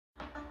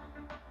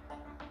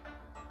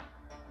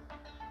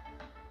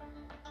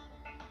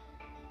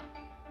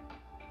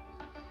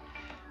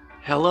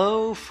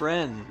Hello,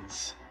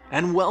 friends,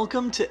 and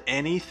welcome to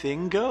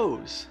Anything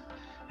Goes.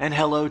 And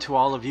hello to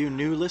all of you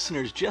new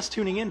listeners just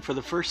tuning in for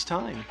the first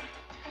time.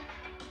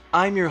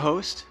 I'm your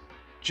host,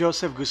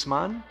 Joseph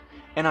Guzman,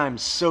 and I'm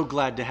so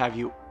glad to have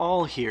you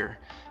all here.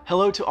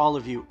 Hello to all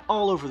of you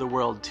all over the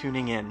world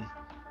tuning in.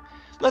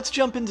 Let's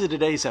jump into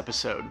today's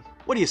episode.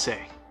 What do you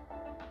say?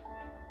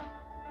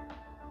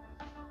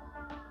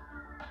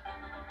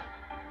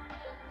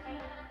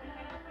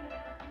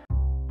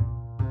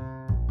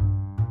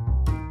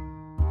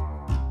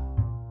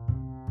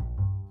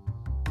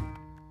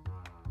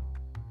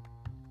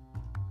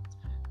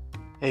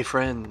 Hey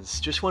friends,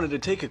 just wanted to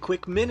take a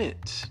quick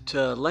minute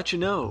to let you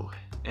know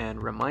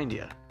and remind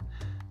you,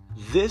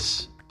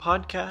 this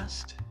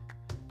podcast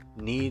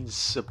needs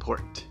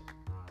support.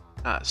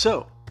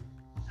 So,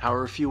 how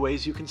are a few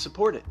ways you can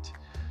support it?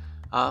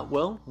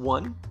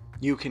 One,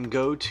 you can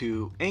go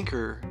to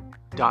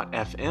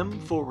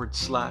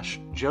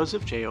anchor.fm/Joseph,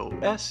 Joseph,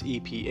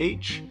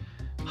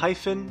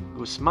 hyphen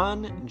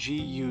Guzman,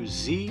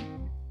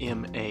 Guzman,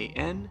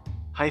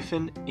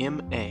 hyphen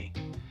MA.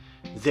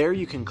 There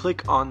you can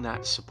click on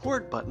that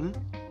support button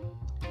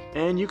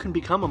and you can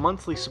become a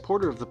monthly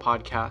supporter of the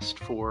podcast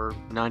for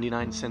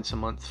 99 cents a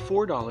month,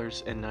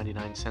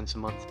 $4.99 a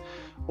month,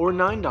 or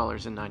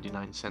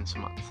 $9.99 a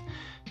month.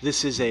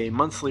 This is a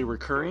monthly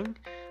recurring,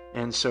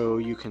 and so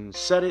you can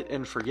set it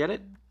and forget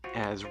it,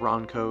 as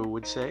Ronco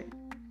would say.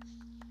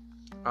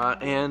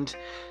 And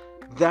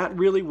that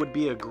really would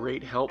be a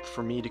great help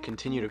for me to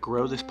continue to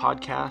grow this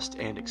podcast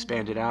and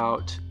expand it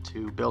out,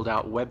 to build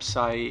out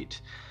website,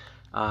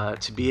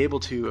 to be able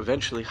to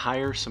eventually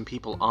hire some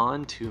people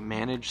on to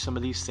manage some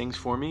of these things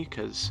for me,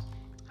 because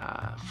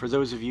for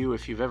those of you,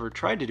 if you've ever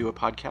tried to do a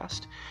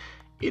podcast,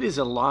 it is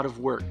a lot of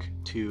work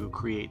to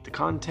create the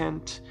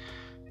content,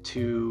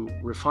 to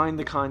refine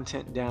the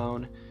content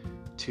down,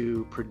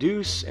 to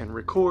produce and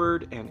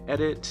record and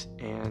edit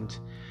and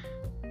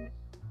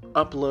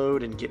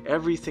upload and get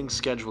everything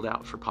scheduled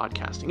out for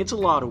podcasting. It's a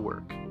lot of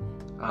work.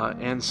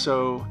 And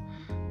so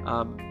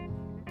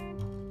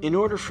in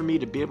order for me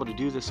to be able to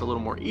do this a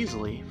little more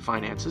easily,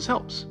 finances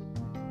helps.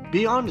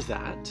 Beyond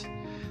that,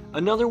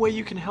 another way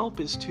you can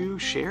help is to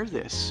share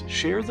this.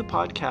 Share the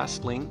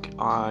podcast link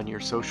on your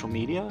social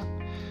media.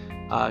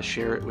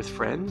 Share it with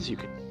friends. You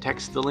can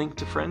text the link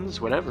to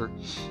friends, whatever.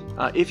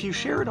 If you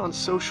share it on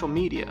social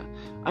media,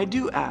 I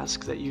do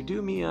ask that you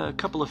do me a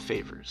couple of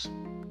favors.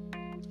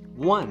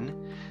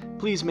 One,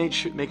 please make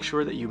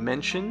sure that you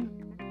mention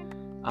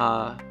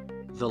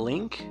the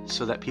link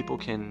so that people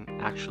can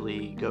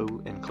actually go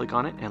and click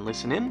on it and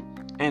listen in.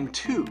 And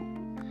two,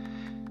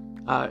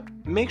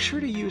 make sure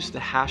to use the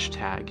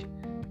hashtag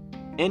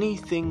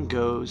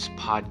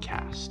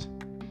AnythingGoesPodcast.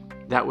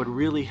 That would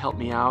really help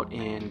me out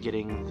in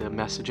getting the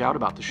message out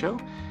about the show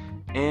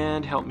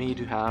and help me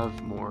to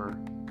have more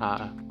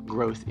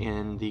growth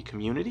in the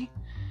community.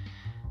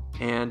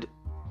 And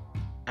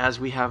as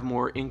we have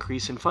more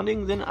increase in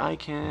funding, then I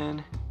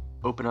can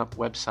open up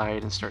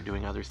website and start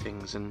doing other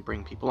things and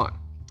bring people on.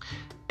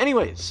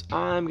 Anyways,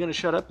 I'm going to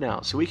shut up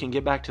now so we can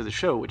get back to the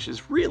show, which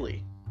is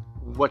really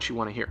what you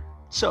want to hear.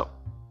 So,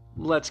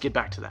 let's get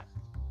back to that.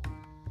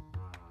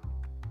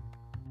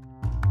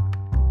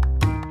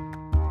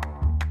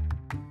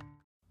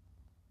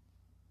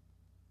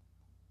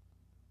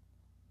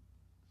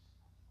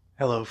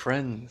 Hello,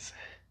 friends,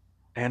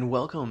 and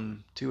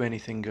welcome to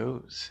Anything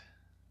Goes.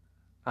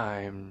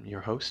 I'm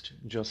your host,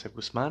 Joseph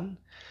Guzman,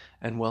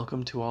 and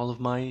welcome to all of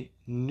my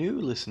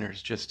new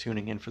listeners just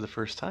tuning in for the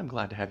first time.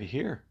 Glad to have you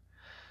here.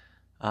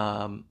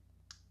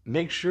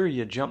 Make sure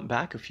you jump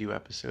back a few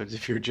episodes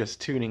if you're just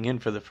tuning in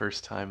for the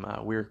first time.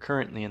 We're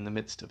currently in the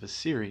midst of a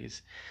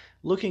series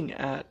looking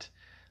at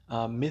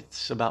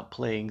myths about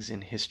plagues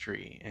in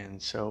history, and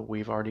so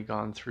we've already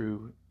gone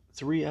through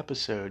 3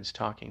 episodes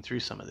talking through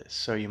some of this,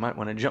 so you might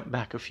want to jump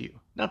back a few.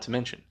 Not to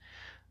mention,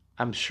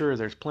 I'm sure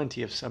there's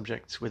plenty of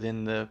subjects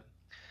within the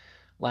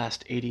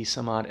last 80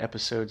 some odd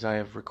episodes I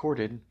have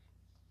recorded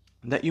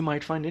that you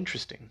might find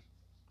interesting.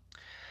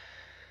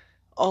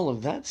 All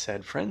of that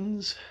said,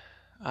 friends,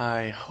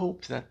 I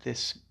hope that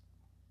this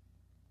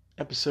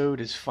episode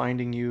is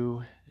finding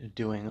you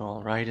doing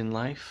all right in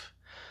life.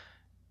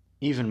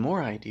 Even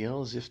more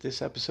ideal is if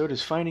this episode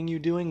is finding you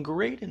doing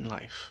great in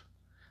life.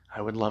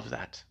 I would love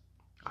that.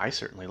 I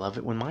certainly love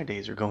it when my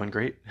days are going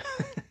great.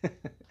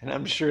 And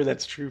I'm sure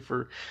that's true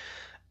for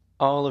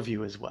all of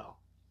you as well.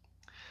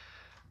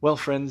 Well,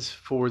 friends,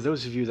 for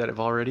those of you that have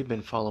already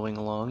been following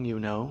along, you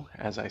know,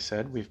 as I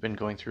said, we've been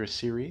going through a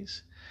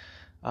series.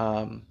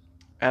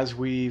 As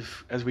we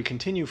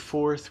continue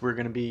forth, we're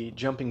going to be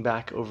jumping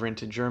back over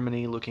into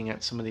Germany, looking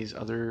at some of these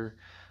other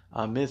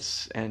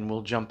myths, and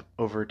we'll jump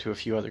over to a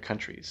few other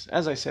countries.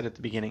 As I said at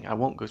the beginning, I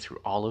won't go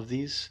through all of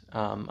these.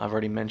 I've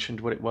already mentioned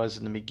what it was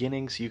in the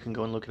beginning, so you can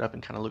go and look it up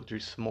and kind of look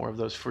through some more of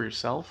those for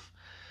yourself.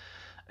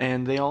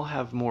 And they all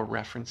have more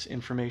reference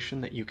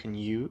information that you can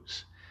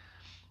use.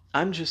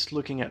 I'm just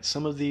looking at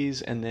some of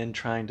these and then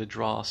trying to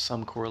draw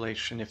some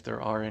correlation, if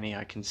there are any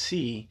I can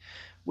see,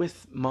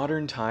 with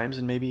modern times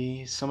and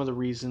maybe some of the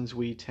reasons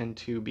we tend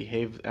to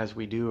behave as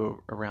we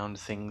do around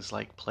things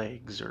like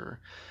plagues or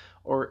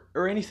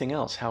anything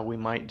else, how we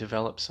might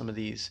develop some of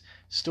these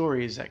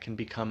stories that can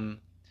become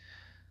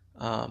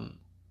um,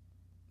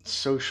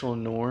 social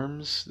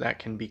norms, that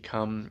can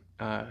become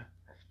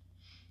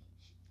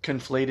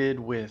conflated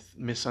with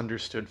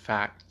misunderstood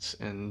facts,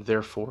 and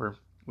therefore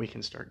we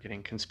can start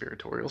getting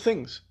conspiratorial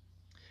things.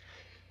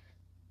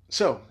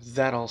 So,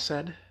 that all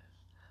said,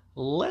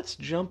 let's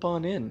jump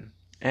on in.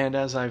 And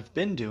as I've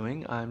been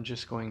doing, I'm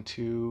just going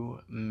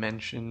to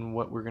mention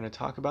what we're going to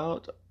talk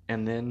about,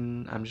 and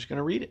then I'm just going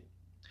to read it.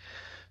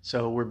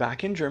 So we're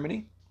back in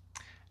Germany,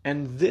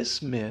 and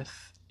this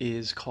myth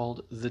is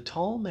called The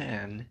Tall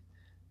Man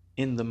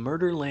in the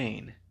Murder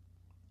Lane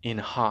in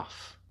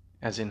Hof,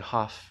 as in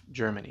Hof,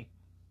 Germany.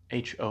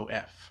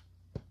 H-O-F.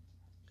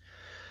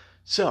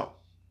 So,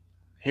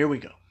 here we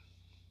go.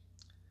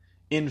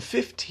 In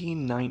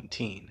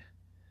 1519,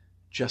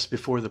 just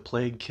before the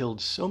plague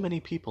killed so many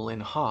people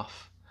in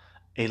Hof,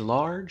 a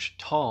large,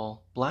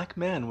 tall, black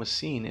man was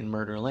seen in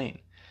Murder Lane.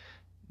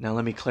 Now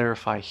let me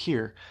clarify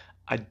here.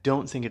 I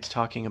don't think it's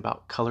talking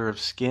about color of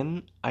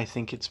skin. I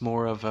think it's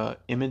more of a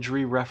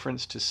imagery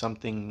reference to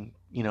something,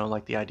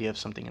 like the idea of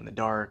something in the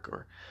dark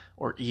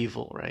or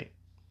evil, right?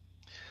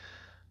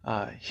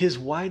 His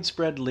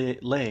widespread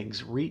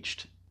legs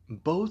reached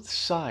both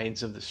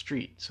sides of the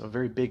street, so a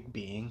very big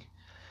being,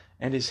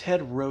 and his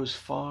head rose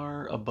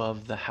far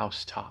above the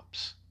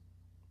housetops.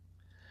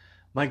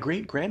 My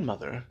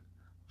great-grandmother,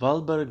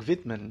 Valborg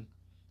Wittmann,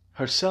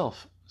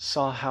 herself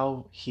saw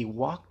how he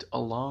walked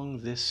along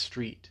this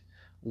street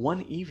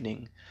one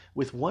evening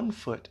with one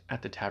foot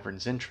at the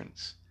tavern's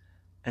entrance,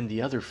 and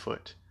the other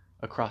foot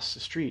across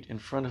the street in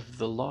front of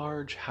the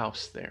large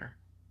house there.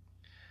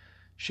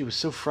 She was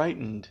so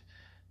frightened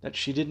that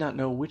she did not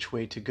know which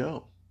way to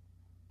go.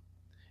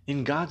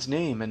 In God's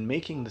name, and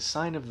making the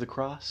sign of the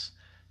cross,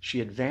 she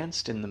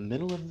advanced in the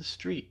middle of the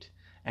street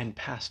and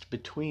passed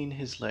between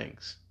his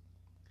legs.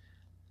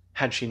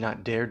 Had she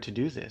not dared to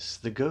do this,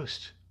 the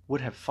ghost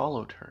would have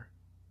followed her.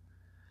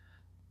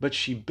 But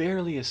she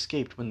barely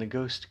escaped when the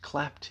ghost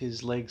clapped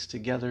his legs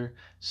together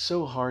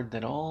so hard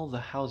that all the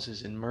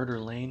houses in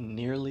Murder Lane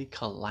nearly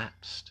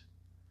collapsed.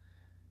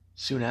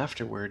 Soon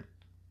afterward,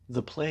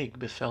 the plague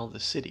befell the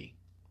city,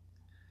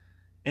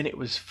 and it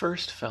was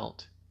first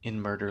felt in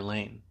Murder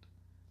Lane.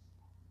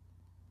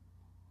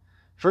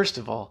 First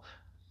of all,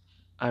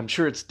 I'm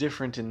sure it's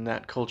different in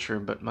that culture,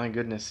 but my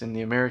goodness, in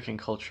the American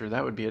culture,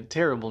 that would be a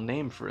terrible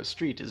name for a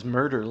street, is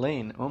Murder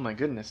Lane. Oh my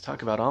goodness,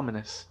 talk about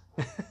ominous.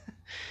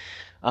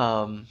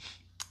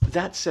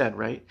 That said,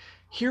 right,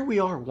 here we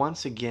are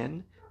once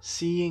again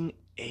seeing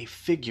a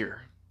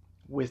figure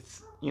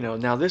with,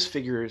 now this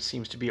figure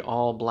seems to be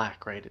all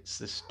black, right? It's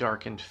this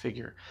darkened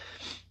figure.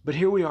 But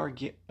here we are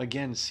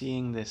again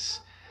seeing this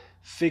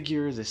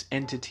figure, this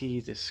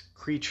entity, this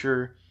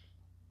creature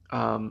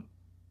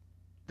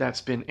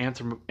that's been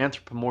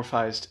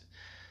anthropomorphized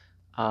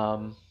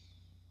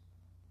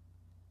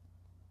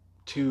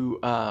to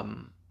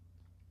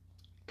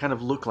kind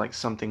of look like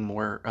something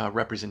more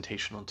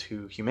representational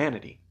to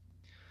humanity.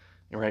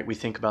 Right? We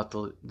think about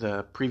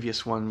the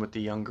previous one with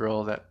the young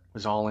girl that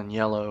was all in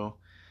yellow,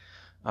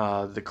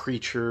 the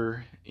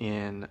creature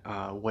in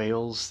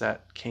Wales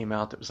that came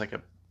out that was like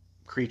a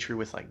creature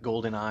with like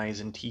golden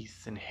eyes and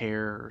teeth and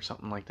hair or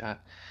something like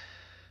that.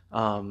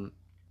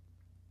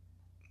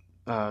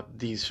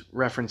 These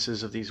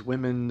references of these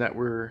women that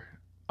were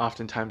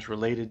oftentimes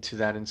related to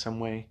that in some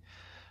way.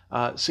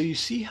 So you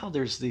see how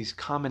there's these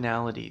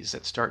commonalities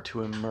that start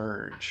to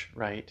emerge,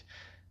 right?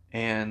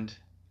 And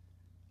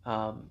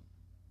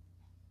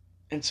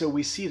so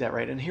we see that,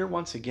 right? And here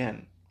once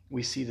again,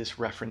 we see this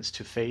reference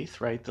to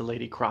faith, right? The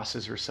lady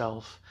crosses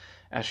herself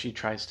as she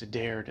tries to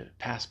dare to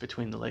pass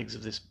between the legs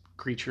of this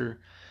creature.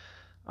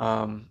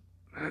 I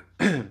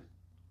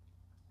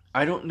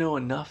don't know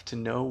enough to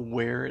know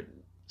where it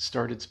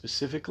started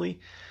specifically,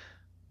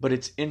 but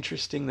it's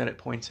interesting that it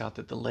points out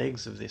that the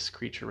legs of this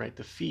creature, right,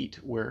 the feet,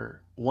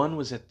 where one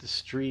was at the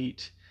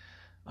street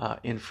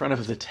in front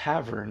of the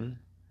tavern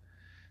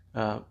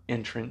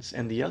entrance,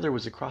 and the other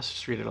was across the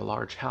street at a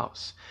large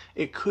house.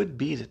 It could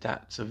be that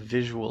that's a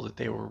visual that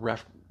they were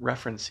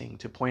referencing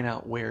to point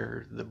out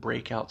where the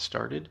breakout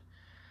started,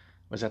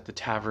 was at the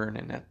tavern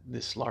and at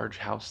this large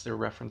house they're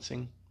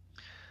referencing.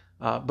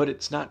 But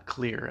it's not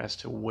clear as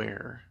to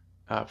where,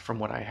 from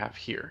what I have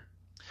here.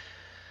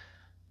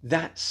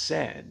 That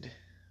said,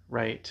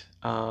 right,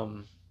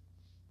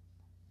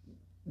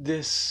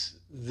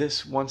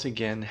 this once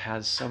again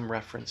has some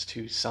reference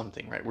to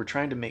something, right? We're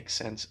trying to make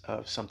sense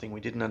of something we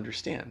didn't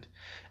understand.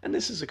 And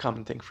this is a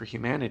common thing for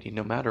humanity,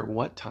 no matter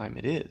what time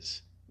it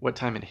is, what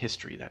time in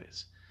history that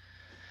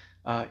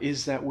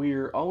is that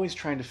we're always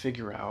trying to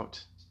figure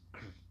out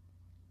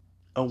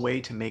a way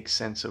to make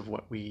sense of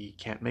what we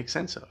can't make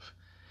sense of.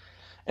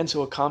 And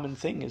so a common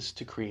thing is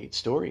to create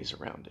stories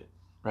around it,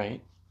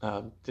 right?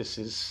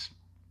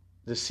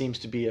 This seems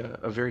to be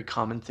a very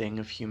common thing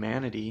of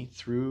humanity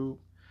through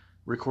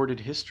recorded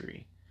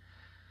history.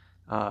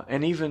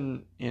 and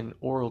even in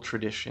oral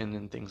tradition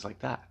and things like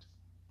that.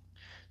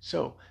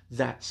 So,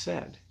 that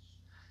said,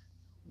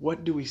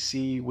 what do we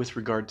see with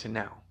regard to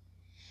now?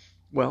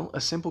 Well,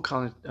 a simple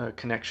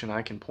connection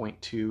I can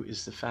point to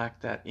is the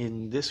fact that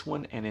in this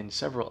one and in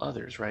several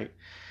others, right,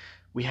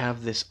 we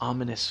have this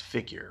ominous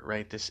figure,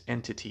 right, this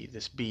entity,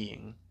 this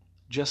being.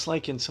 Just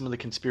like in some of the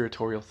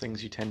conspiratorial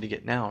things you tend to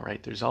get now,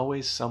 right, there's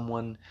always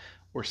someone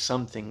or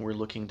something we're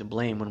looking to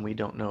blame when we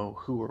don't know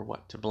who or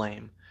what to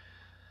blame.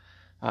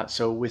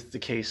 So with the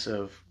case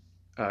of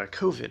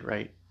COVID,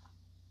 right,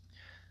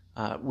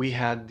 we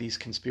had these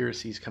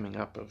conspiracies coming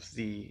up of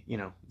the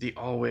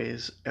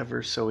always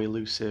ever so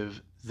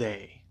elusive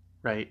they,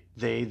 right?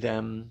 They,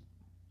 them,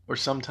 or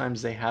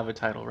sometimes they have a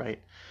title,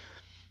 right?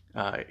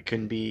 It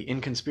can be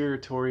in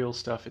conspiratorial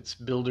stuff, it's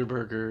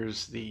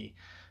Bilderbergers, the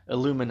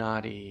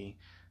Illuminati,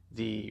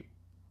 the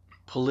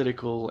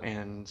political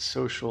and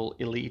social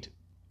elite,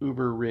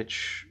 uber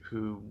rich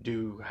who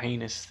do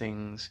heinous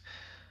things,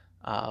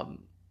 um,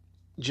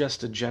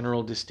 just a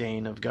general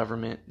disdain of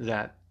government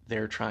that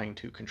they're trying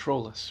to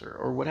control us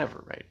or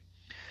whatever, right?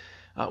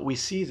 We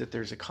see that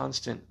there's a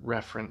constant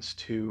reference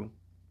to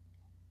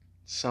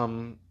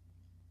some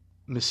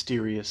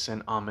mysterious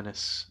and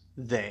ominous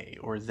they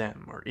or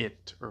them or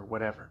it or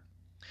whatever.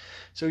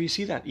 So you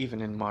see that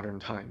even in modern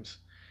times.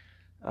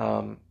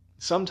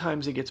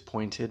 Sometimes it gets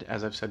pointed,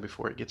 as I've said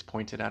before, it gets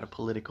pointed at a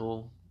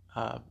political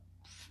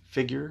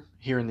figure.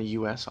 Here in the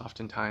US,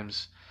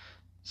 oftentimes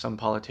some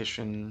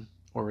politician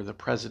or the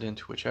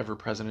president, whichever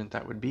president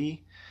that would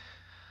be.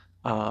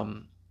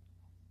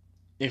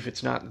 If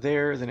it's not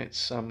there, then it's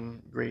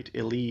some great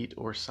elite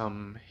or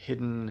some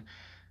hidden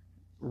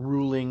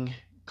ruling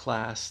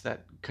class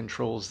that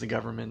controls the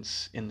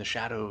governments in the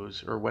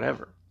shadows or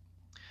whatever.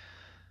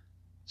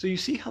 So you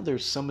see how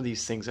there's some of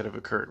these things that have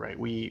occurred, right?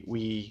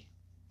 We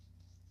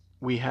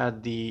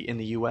had in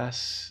the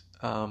U.S.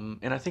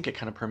 And I think it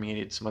kind of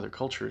permeated some other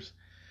cultures.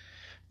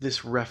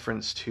 This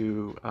reference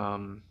to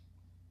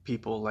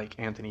people like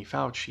Anthony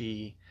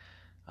Fauci,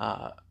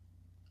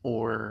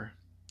 or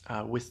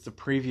with the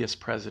previous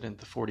president,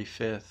 the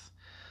 45th,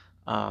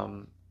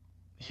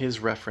 his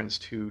reference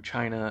to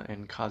China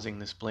and causing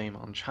this blame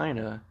on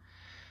China,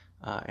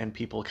 and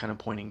people kind of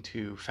pointing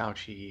to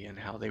Fauci and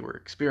how they were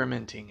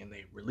experimenting and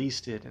they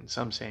released it, and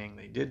some saying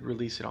they did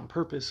release it on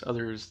purpose,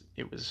 others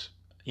it was,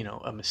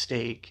 a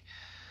mistake.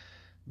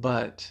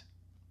 But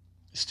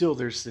still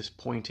there's this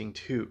pointing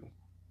to.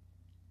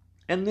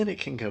 And then it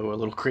can go a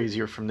little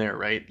crazier from there,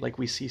 right? Like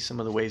we see some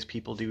of the ways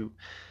people do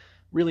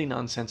really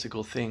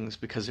nonsensical things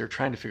because they're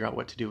trying to figure out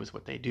what to do with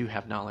what they do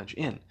have knowledge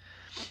in.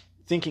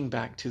 Thinking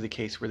back to the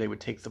case where they would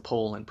take the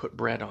pole and put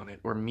bread on it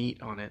or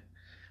meat on it,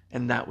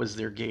 and that was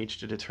their gauge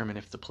to determine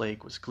if the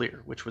plague was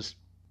clear, which was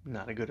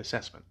not a good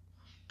assessment.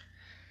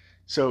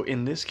 So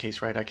in this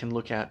case, right, I can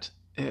look at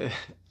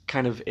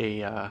kind of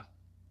a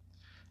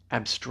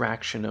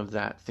abstraction of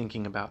that,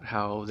 thinking about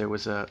how there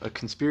was a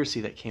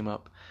conspiracy that came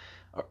up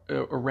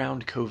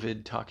around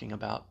COVID talking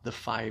about the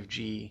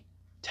 5G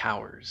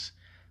towers,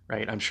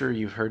 right? I'm sure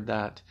you've heard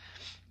that,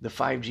 the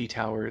 5G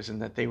towers,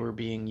 and that they were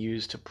being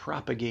used to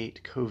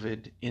propagate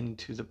COVID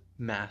into the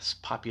mass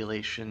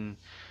population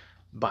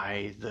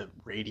by the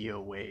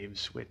radio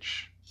waves,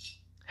 which,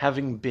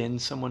 having been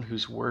someone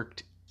who's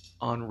worked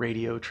on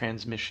radio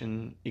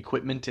transmission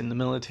equipment in the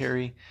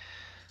military,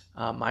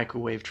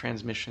 microwave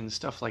transmission,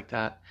 stuff like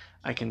that,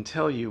 I can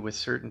tell you with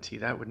certainty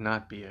that would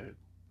not be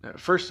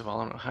first of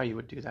all, I don't know how you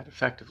would do that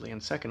effectively,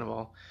 and second of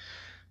all,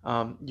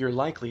 you're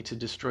likely to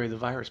destroy the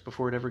virus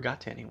before it ever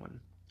got to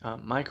anyone.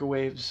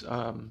 Microwaves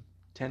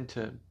tend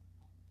to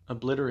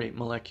obliterate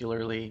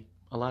molecularly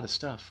a lot of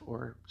stuff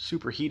or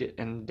superheat it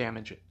and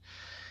damage it.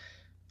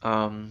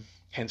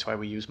 Hence why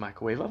we use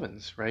microwave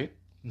ovens, right?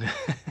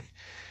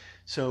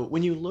 So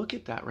when you look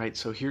at that, right,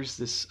 so here's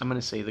this, I'm going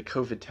to say the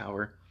COVID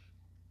tower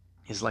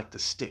is like the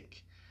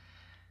stick.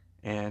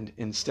 And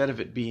instead of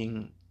it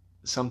being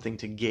something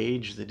to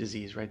gauge the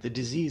disease, right, the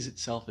disease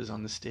itself is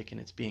on the stick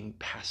and it's being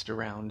passed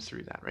around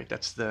through that, right?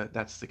 That's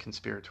the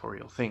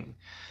conspiratorial thing.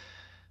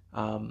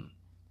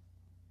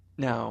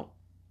 Now,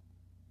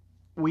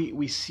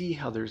 we see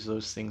how there's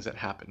those things that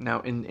happen.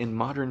 Now, in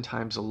modern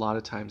times, a lot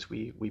of times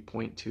we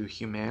point to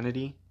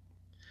humanity.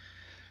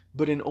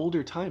 But in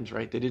older times,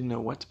 right, they didn't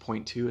know what to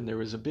point to, and there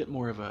was a bit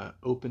more of a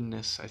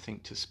openness, I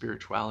think, to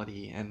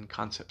spirituality and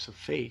concepts of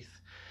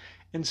faith.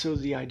 And so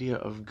the idea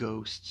of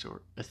ghosts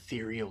or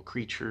ethereal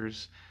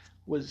creatures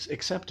was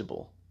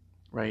acceptable,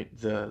 right?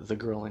 The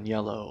girl in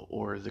yellow,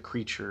 or the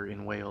creature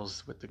in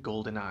Wales with the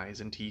golden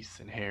eyes and teeth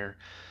and hair.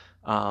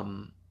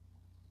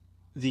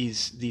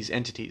 These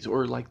entities,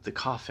 or like the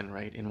coffin,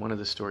 right? In one of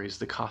the stories,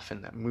 the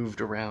coffin that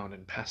moved around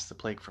and passed the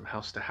plague from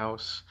house to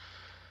house.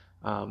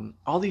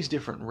 All these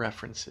different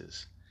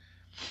references.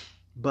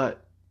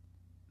 But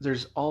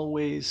there's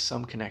always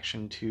some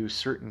connection to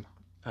certain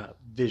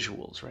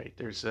visuals, right?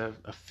 There's a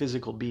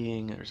physical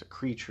being, there's a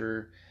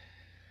creature,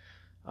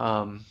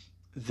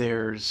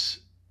 there's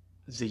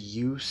the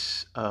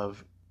use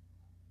of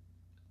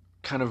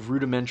kind of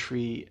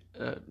rudimentary,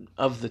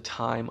 of the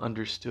time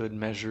understood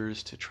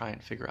measures to try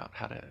and figure out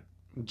how to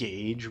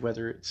gauge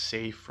whether it's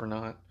safe or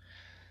not,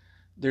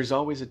 there's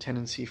always a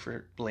tendency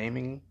for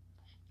blaming,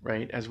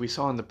 right? As we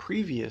saw in the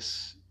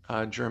previous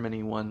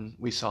Germany one,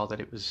 we saw that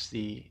it was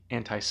the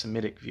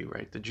anti-Semitic view,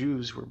 right? The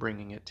Jews were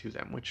bringing it to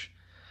them, which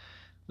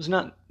was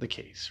not the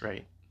case,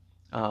 right?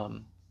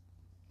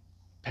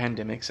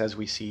 Pandemics, as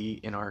we see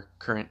in our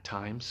current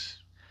times,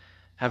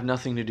 have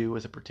nothing to do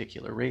with a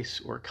particular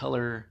race or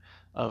color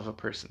of a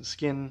person's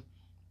skin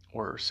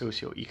or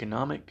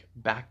socioeconomic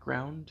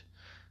background.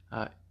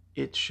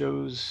 It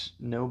shows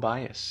no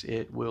bias.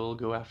 It will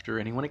go after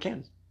anyone it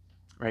can,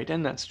 right?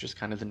 And that's just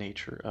kind of the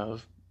nature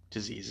of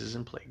diseases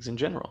and plagues in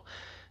general.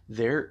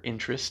 Their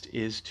interest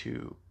is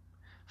to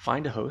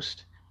find a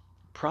host,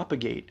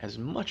 propagate as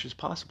much as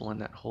possible in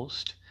that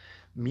host,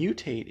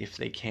 mutate if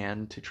they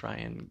can to try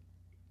and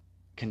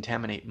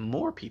contaminate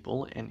more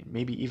people and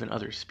maybe even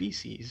other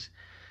species.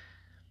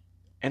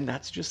 And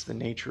that's just the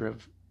nature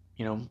of,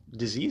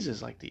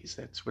 diseases like these.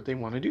 That's what they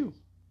want to do.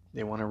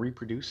 They want to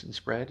reproduce and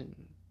spread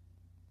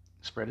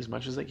as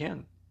much as they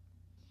can.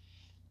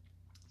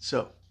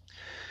 So,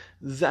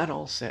 that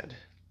all said,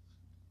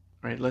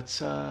 right,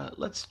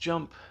 let's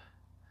jump.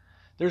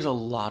 There's a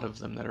lot of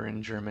them that are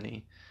in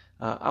Germany.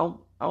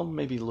 I'll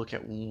maybe look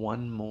at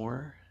one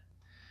more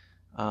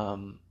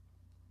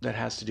that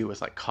has to do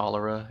with like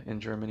cholera in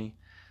Germany,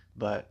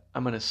 but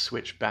I'm going to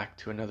switch back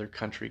to another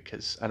country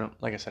because I don't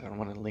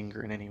want to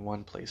linger in any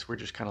one place. We're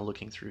just kind of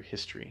looking through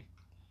history.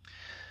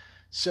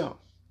 So,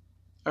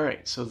 all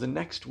right, so the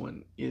next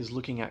one is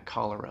looking at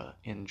cholera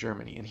in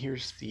Germany, and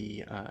here's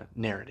the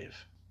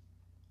narrative.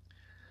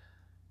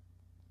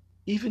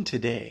 Even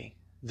today,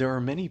 there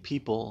are many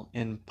people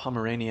in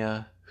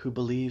Pomerania who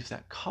believe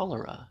that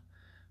cholera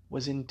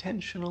was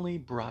intentionally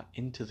brought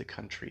into the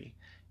country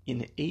in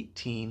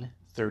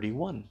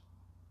 1831.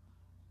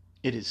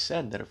 It is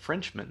said that a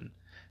Frenchman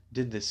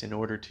did this in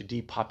order to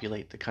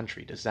depopulate the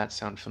country. Does that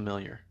sound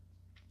familiar?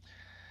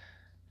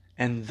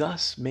 And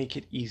thus make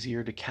it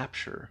easier to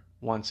capture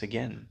once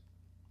again.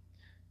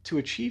 To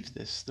achieve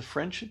this, the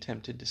French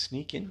attempted to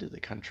sneak into the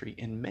country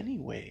in many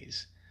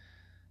ways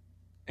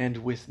and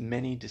with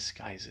many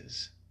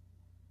disguises.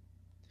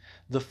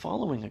 The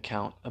following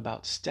account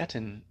about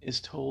Stettin is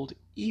told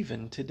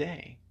even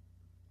today.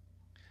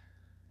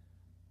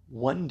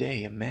 One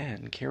day a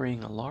man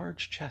carrying a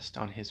large chest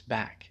on his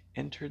back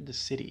entered the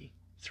city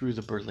through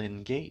the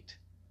Berlin Gate.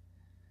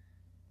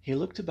 He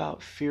looked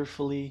about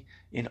fearfully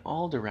in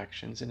all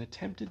directions and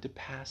attempted to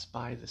pass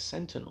by the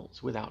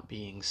sentinels without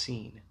being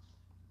seen.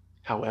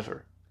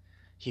 However,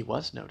 he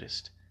was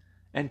noticed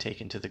and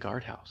taken to the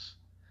guardhouse.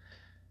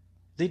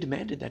 They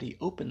demanded that he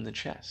open the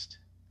chest.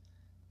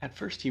 At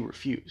first he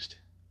refused,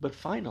 but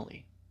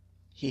finally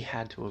he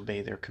had to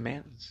obey their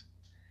commands.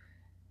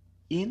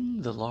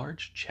 In the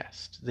large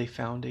chest they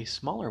found a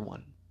smaller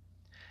one,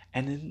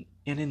 and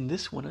in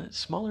this one a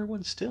smaller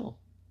one still.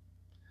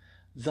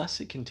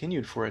 Thus it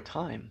continued for a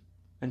time,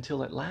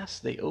 until at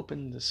last they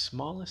opened the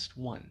smallest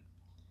one.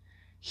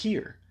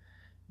 Here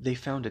they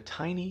found a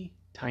tiny,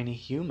 tiny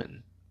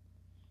human.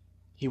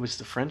 He was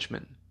the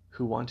Frenchman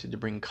who wanted to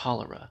bring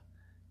cholera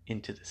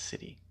into the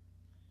city.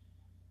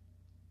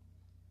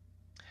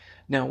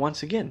 Now,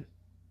 once again,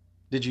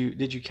 did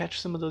you catch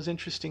some of those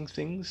interesting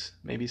things?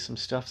 Maybe some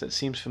stuff that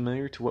seems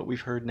familiar to what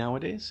we've heard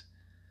nowadays?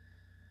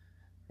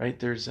 Right?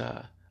 There's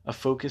a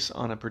focus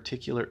on a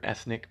particular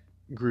ethnic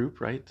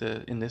group, right?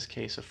 In this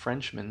case, a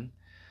Frenchman.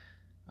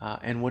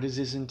 And what is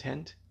his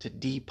intent? To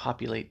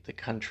depopulate the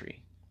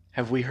country.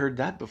 Have we heard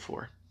that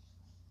before?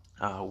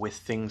 With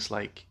things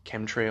like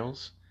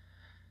chemtrails,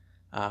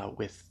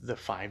 with the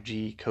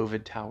 5G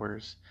COVID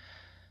towers,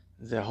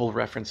 the whole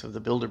reference of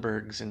the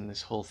Bilderbergs and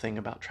this whole thing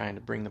about trying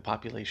to bring the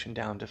population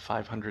down to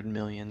 500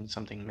 million,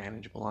 something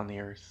manageable on the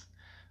earth,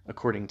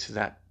 according to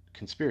that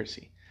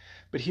conspiracy.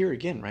 But here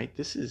again, right,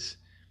 this is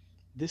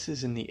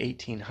in the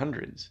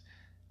 1800s,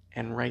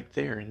 and right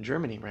there in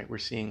Germany, right, we're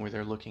seeing where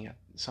they're looking at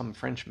some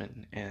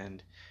Frenchman,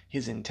 and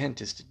his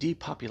intent is to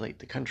depopulate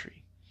the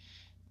country.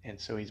 And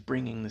so he's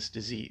bringing this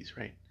disease,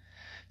 right?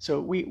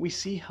 So we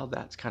see how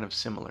that's kind of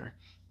similar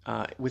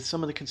with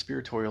some of the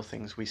conspiratorial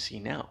things we see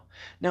now.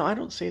 Now, I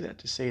don't say that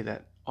to say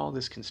that all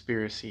this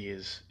conspiracy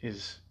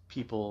is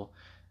people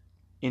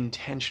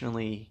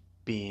intentionally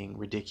being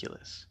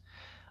ridiculous.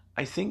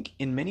 I think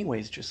in many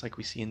ways, just like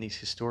we see in these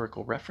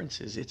historical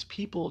references, it's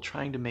people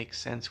trying to make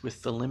sense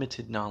with the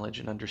limited knowledge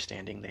and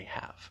understanding they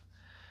have.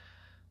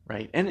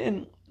 Right?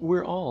 And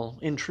we're all,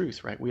 in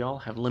truth, right? We all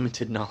have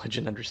limited knowledge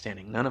and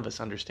understanding. None of us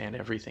understand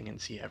everything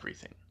and see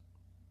everything.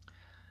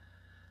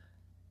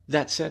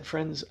 That said,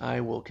 friends,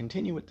 I will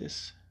continue with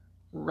this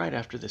right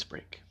after this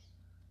break.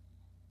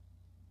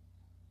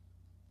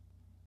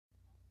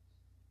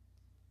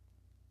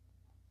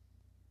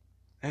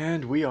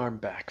 And we are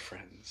back,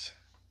 friends.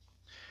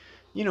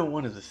 You know,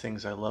 one of the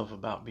things I love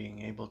about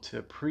being able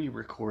to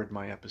pre-record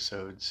my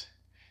episodes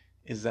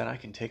is that I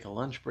can take a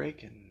lunch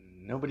break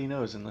and nobody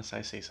knows unless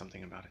I say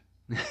something about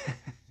it.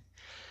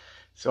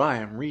 So I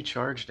am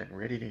recharged and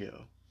ready to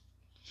go.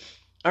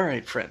 All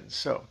right, friends.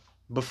 So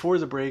before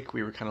the break,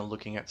 we were kind of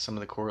looking at some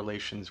of the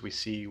correlations we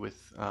see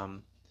with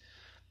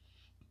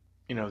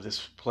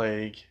this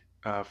plague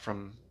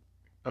from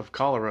of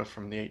cholera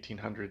from the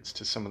 1800s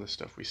to some of the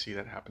stuff we see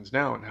that happens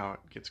now and how it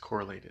gets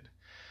correlated.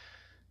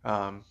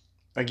 Um,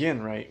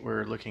 Again, right,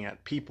 we're looking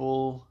at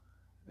people,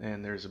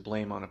 and there's a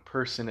blame on a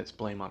person. It's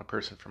blame on a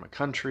person from a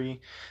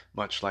country,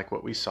 much like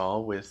what we saw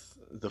with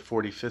the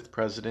 45th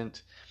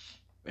president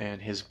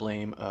and his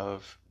blame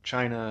of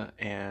China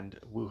and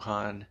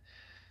Wuhan,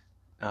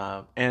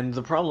 and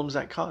the problems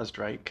that caused,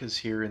 right? Because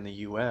here in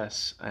the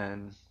US,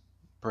 and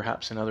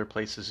perhaps in other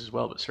places as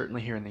well, but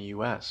certainly here in the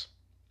US,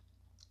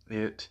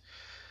 it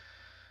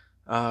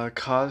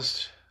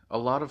caused a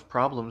lot of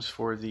problems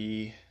for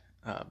the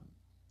uh,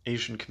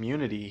 Asian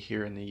community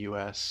here in the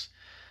US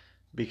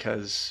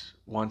because,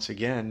 once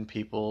again,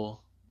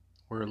 people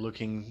were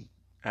looking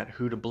at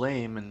who to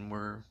blame and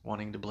were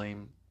wanting to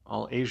blame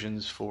all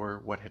Asians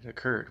for what had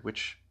occurred,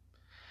 which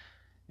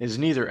is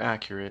neither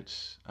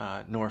accurate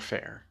nor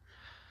fair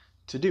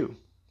to do.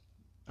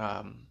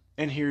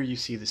 And here you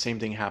see the same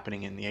thing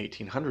happening in the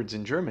 1800s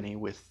in Germany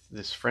with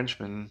this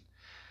Frenchman,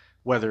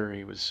 whether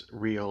he was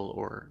real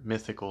or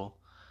mythical,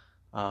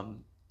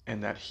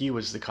 and that he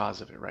was the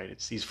cause of it, right?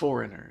 It's these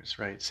foreigners,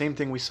 right? Same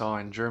thing we saw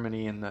in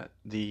Germany in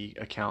the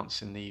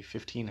accounts in the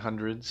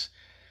 1500s,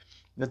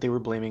 that they were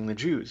blaming the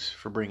Jews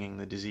for bringing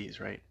the disease,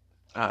 right?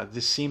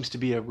 This seems to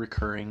be a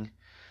recurring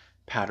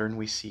pattern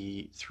we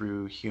see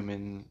through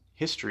human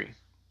history,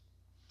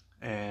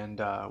 and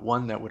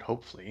one that would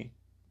hopefully,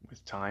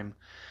 with time,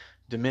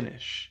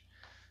 diminish.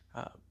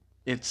 Uh,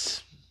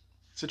 it's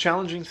it's a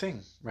challenging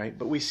thing, right?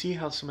 But we see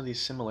how some of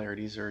these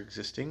similarities are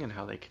existing and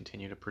how they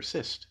continue to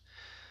persist.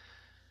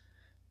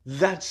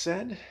 That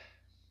said,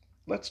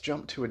 let's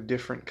jump to a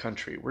different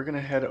country. We're going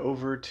to head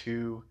over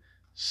to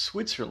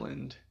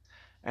Switzerland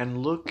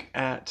and look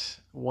at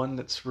one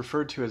that's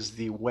referred to as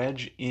the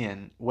wedged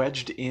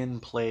in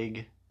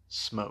plague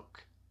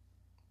smoke.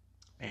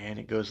 And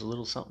it goes a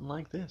little something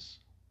like this.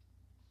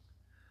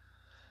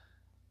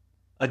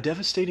 A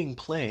devastating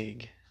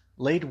plague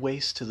laid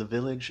waste to the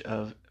village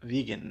of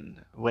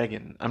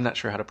Wegen. I'm not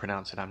sure how to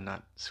pronounce it. I'm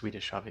not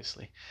Swedish,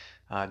 obviously.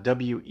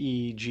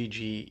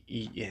 Weggeen.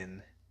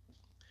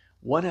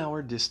 1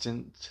 hour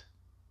distant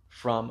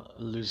from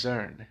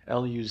Luzern,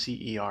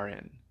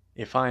 Luzern.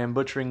 If I am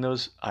butchering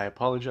those, I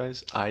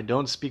apologize. I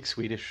don't speak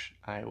Swedish.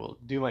 I will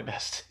do my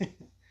best.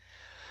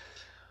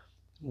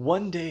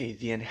 One day,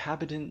 the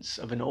inhabitants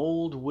of an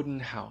old wooden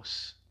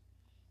house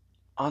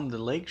on the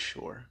lake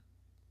shore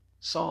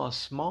saw a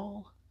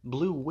small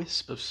blue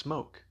wisp of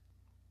smoke.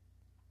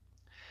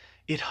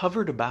 It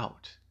hovered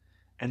about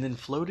and then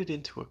floated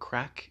into a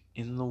crack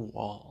in the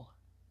wall.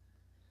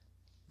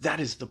 "That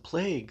is the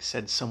plague,"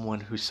 said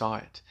someone who saw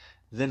it,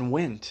 then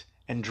went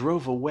and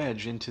drove a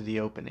wedge into the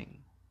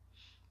opening.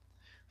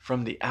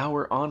 From the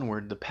hour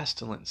onward the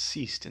pestilence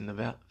ceased in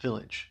the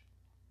village.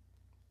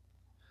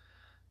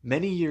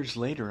 Many years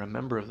later a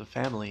member of the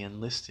family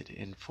enlisted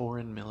in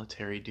foreign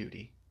military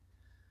duty.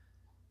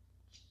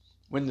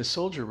 When the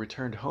soldier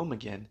returned home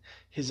again,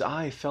 his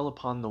eye fell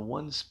upon the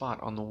one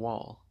spot on the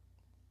wall,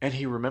 and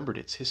he remembered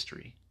its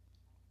history.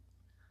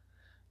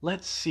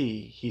 "Let's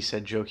see," he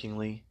said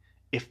jokingly,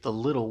 "if the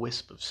little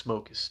wisp of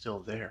smoke is still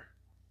there."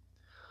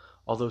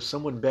 Although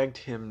someone begged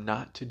him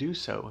not to do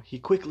so, he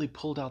quickly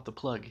pulled out the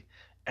plug,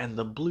 and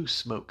the blue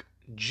smoke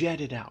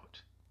jetted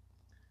out.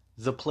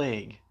 The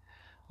plague,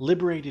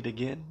 liberated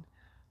again,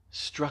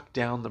 struck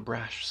down the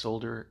brash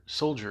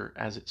soldier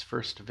as its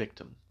first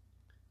victim.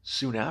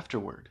 Soon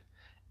afterward,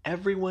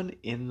 everyone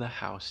in the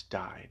house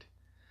died,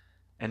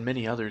 and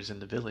many others in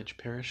the village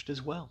perished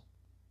as well.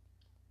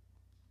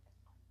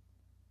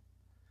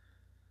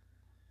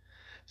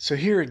 So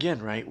here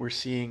again, right, we're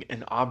seeing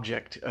an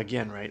object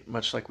again, right,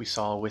 much like we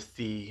saw with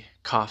the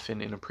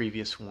coffin in a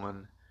previous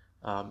one,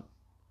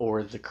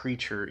 or the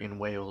creature in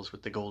Wales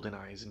with the golden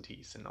eyes and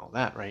teeth and all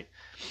that, right?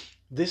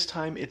 This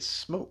time it's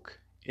smoke,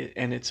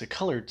 and it's a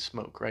colored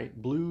smoke,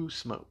 right? Blue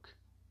smoke.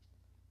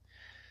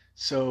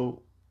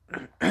 So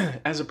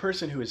as a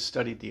person who has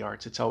studied the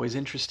arts, it's always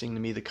interesting to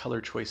me the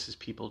color choices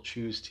people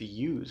choose to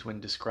use when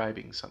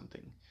describing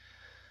something.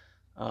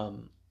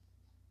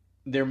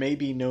 There may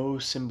be no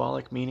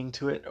symbolic meaning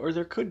to it, or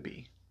there could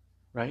be,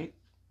 right?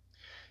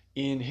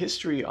 In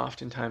history,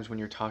 oftentimes when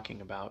you're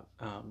talking about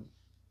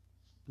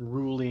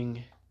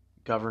ruling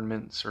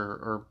governments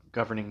or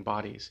governing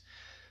bodies,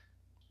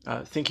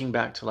 thinking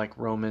back to like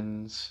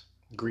Romans,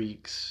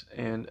 Greeks,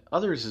 and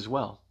others as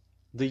well,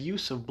 the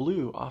use of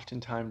blue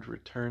oftentimes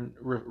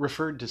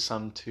referred to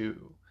some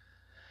to...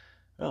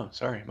 Oh,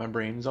 sorry, my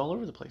brain's all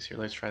over the place here.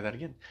 Let's try that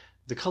again.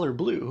 The color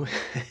blue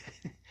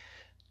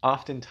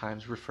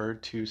oftentimes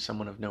referred to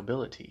someone of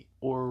nobility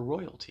or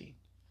royalty.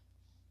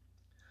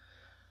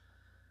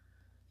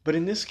 But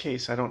in this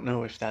case, I don't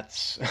know if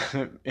that's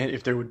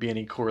if there would be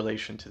any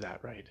correlation to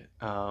that, right?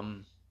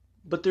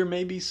 But there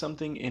may be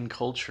something in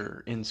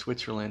culture in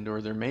Switzerland,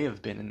 or there may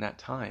have been in that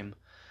time,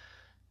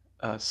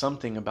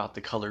 something about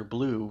the color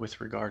blue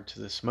with regard to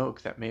the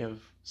smoke that may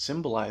have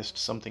symbolized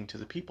something to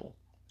the people.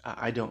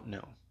 I don't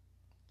know.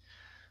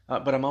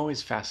 But I'm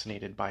always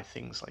fascinated by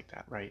things like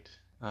that, right?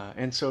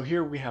 And so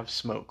here we have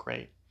smoke,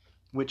 right?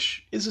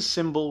 which is a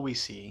symbol we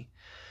see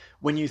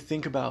when you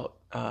think about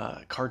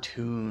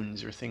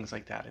cartoons or things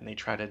like that, and they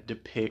try to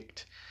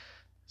depict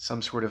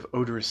some sort of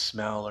odorous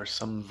smell or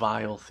some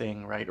vile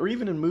thing, right? Or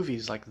even in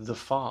movies like The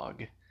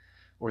Fog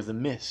or The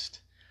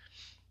Mist,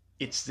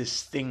 it's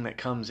this thing that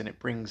comes and it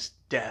brings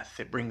death,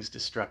 it brings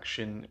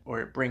destruction,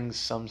 or it brings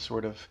some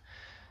sort of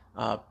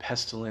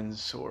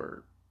pestilence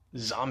or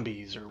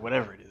zombies or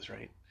whatever it is,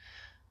 right?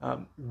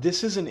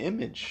 This is an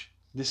image.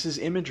 This is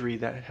imagery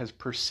that has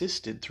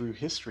persisted through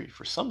history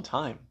for some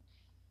time.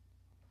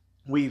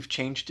 We've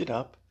changed it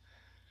up.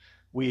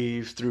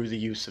 We've, through the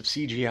use of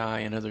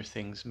CGI and other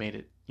things, made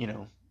it,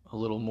 a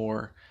little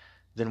more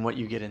than what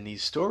you get in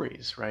these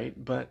stories, right?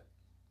 But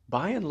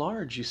by and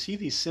large, you see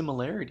these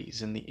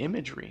similarities in the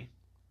imagery.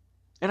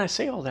 And I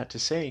say all that to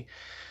say,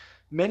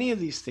 many of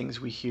these things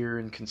we hear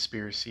in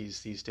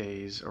conspiracies these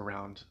days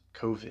around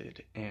COVID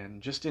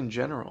and just in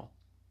general,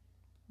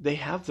 they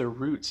have their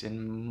roots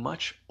in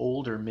much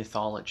older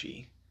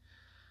mythology.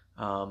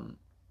 And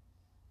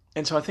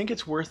so I think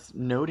it's worth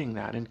noting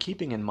that and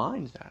keeping in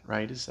mind that,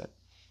 right, is that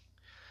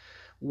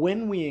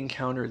when we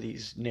encounter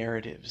these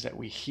narratives that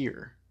we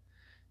hear,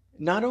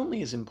 not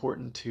only is it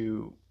important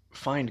to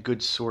find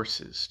good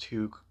sources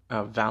to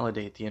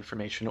validate the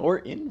information or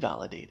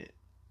invalidate it,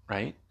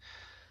 right?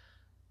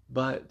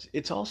 But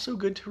it's also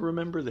good to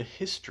remember the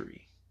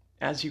history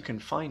as you can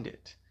find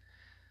it,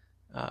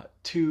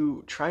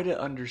 to try to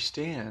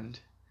understand,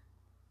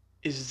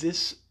 is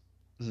this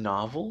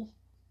novel,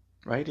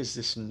 right? Is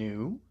this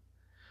new?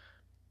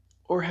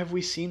 Or have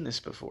we seen this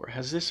before?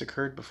 Has this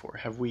occurred before?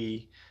 Have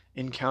we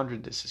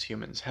encountered this as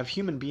humans? Have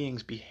human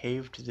beings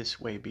behaved this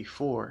way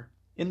before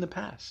in the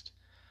past?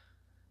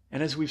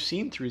 And as we've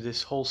seen through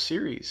this whole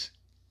series,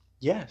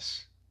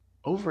 yes,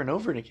 over and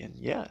over again,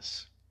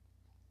 yes.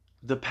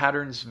 The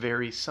patterns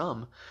vary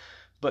some,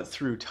 but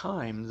through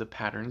time, the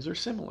patterns are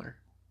similar,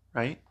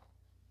 right?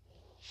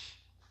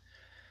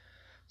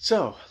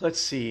 So, let's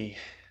see.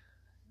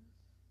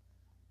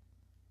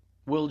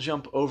 We'll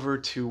jump over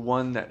to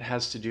one that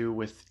has to do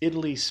with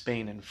Italy,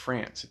 Spain, and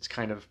France. It's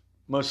kind of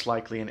most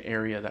likely an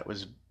area that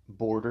was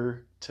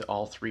border to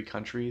all three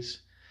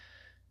countries.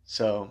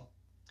 So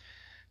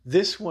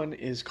this one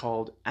is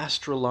called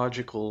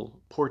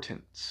Astrological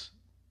Portents,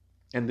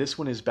 and this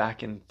one is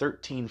back in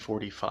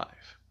 1345.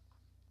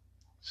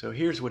 So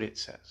here's what it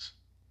says.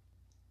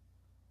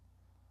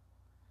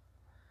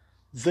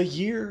 The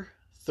year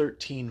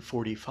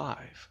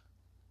 1345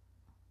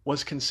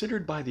 was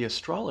considered by the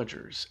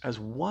astrologers as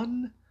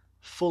one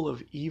full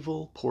of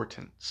evil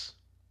portents.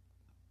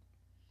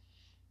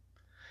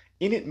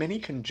 In it many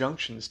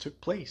conjunctions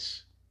took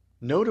place,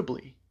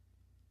 notably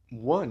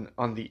one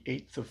on the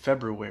 8th of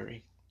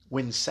February,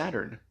 when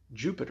Saturn,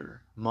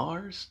 Jupiter,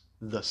 Mars,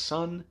 the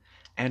Sun,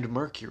 and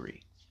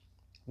Mercury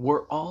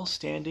were all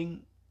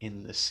standing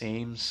in the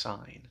same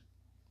sign.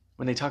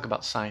 When they talk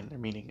about sign, they're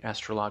meaning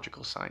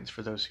astrological signs,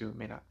 for those who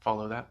may not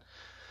follow that.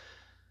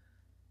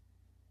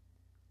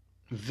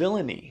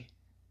 Villainy,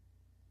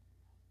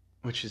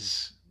 which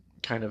is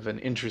kind of an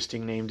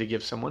interesting name to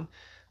give someone,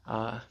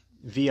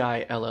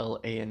 Villani,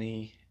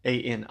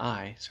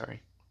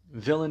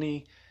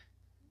 Villainy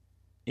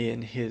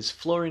in his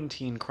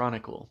Florentine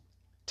Chronicle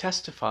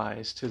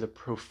testifies to the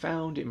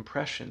profound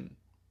impression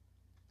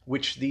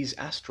which these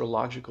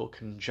astrological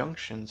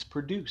conjunctions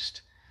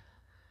produced,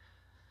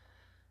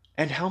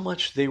 and how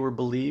much they were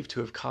believed to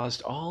have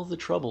caused all the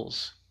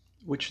troubles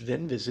which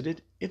then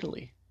visited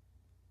Italy.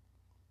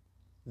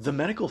 The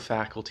medical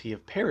faculty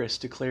of Paris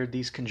declared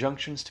these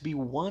conjunctions to be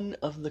one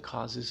of the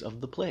causes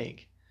of the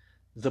plague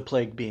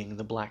being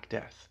the Black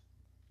Death.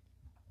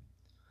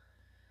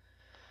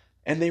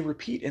 And they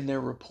repeat in their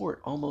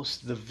report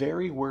almost the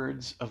very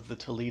words of the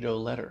Toledo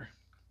letter,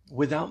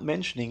 without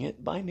mentioning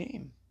it by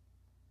name.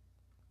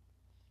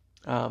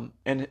 And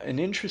an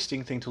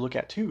interesting thing to look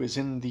at too is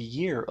in the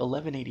year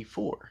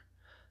 1184,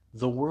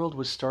 the world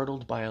was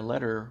startled by a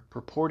letter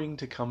purporting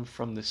to come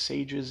from the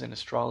sages and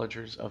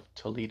astrologers of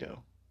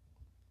Toledo.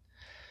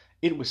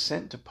 It was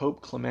sent to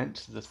Pope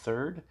Clement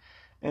III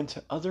and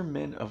to other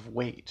men of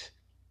weight,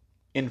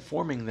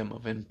 informing them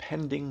of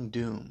impending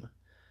doom.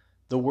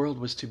 The world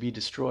was to be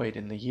destroyed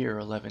in the year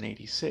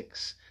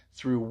 1186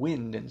 through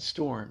wind and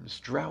storms,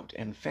 drought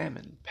and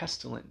famine,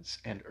 pestilence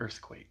and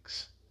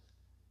earthquakes.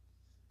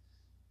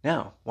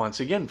 Now, once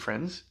again,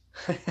 friends,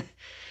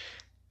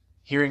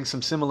 hearing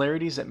some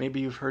similarities that maybe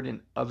you've heard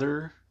in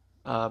other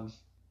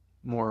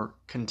more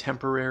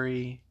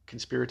contemporary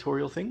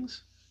conspiratorial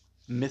things,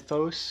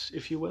 mythos,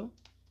 if you will.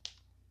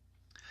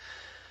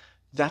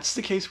 That's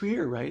the case we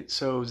hear, right?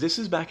 So this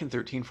is back in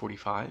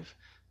 1345,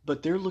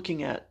 but they're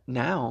looking at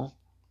now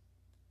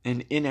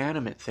an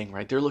inanimate thing,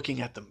 right? They're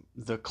looking at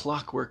the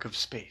clockwork of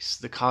space,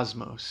 the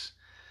cosmos,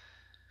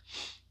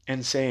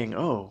 and saying,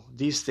 oh,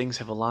 these things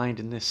have aligned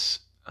in this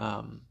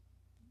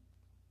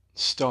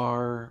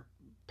star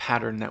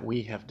pattern that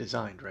we have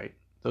designed, right?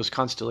 Those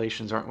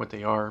constellations aren't what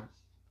they are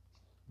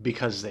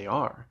because they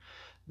are.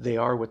 They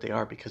are what they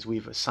are because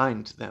we've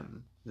assigned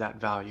them that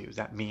value,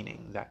 that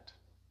meaning, that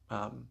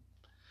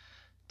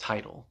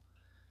title.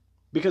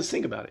 Because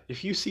think about it,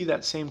 if you see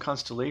that same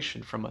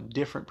constellation from a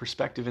different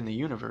perspective in the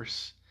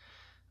universe,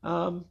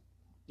 um,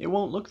 it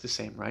won't look the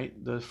same, right?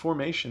 The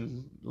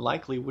formation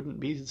likely wouldn't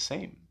be the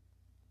same.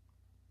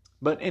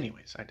 But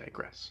anyways, I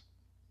digress.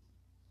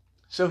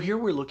 So here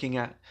we're looking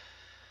at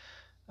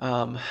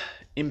um,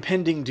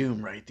 impending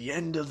doom, right? The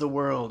end of the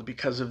world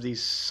because of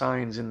these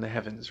signs in the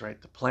heavens, right?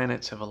 The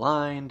planets have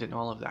aligned and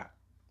all of that.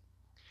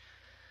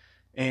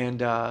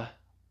 And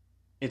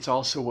it's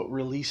also what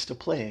released a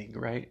plague,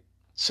 right?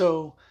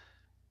 So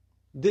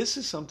this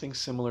is something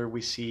similar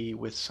we see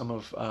with some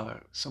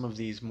of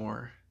these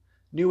more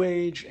New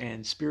Age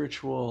and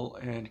spiritual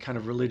and kind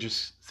of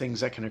religious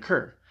things that can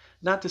occur.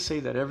 Not to say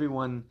that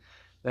everyone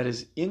that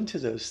is into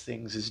those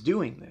things is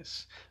doing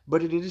this,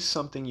 but it is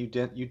something you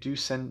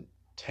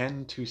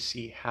tend to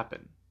see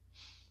happen,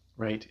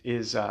 right?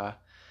 Is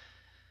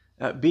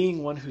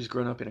being one who's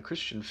grown up in a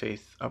Christian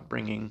faith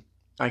upbringing,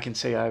 I can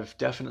say I've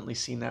definitely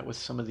seen that with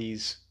some of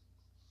these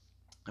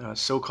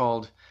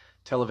so-called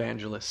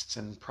televangelists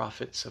and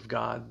prophets of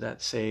God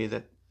that say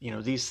that,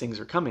 these things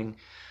are coming,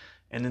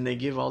 and then they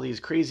give all these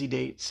crazy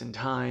dates and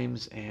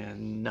times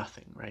and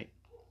nothing, right?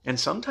 And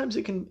sometimes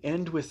it can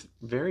end with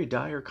very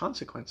dire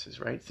consequences,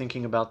 right?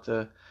 Thinking about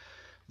the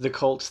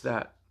cults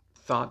that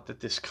thought that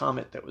this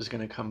comet that was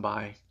going to come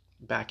by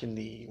back in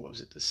the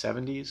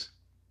 70s,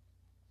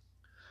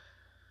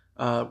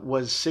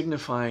 was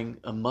signifying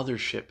a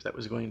mothership that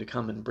was going to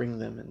come and bring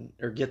them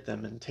or get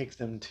them and take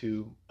them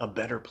to a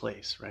better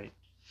place, right?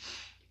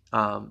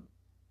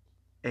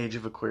 Age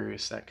of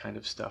Aquarius, that kind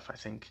of stuff, I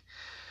think.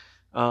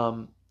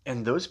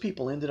 And those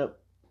people ended up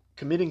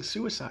committing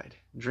suicide,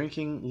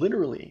 drinking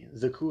literally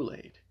the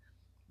Kool-Aid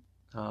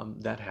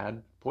that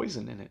had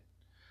poison in it.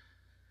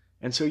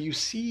 And so you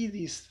see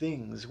these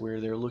things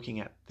where they're looking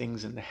at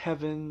things in the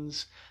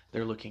heavens,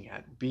 they're looking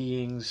at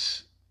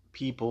beings,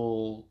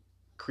 people,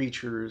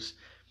 creatures,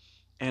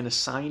 and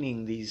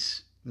assigning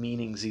these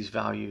meanings, these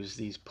values,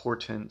 these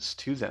portents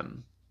to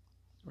them,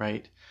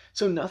 right?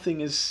 So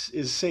nothing is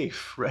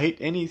safe, right?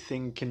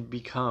 Anything can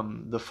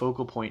become the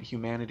focal point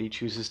humanity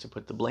chooses to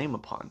put the blame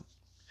upon.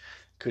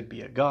 Could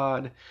be a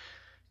god,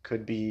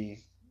 could be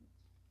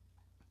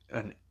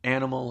an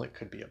animal, it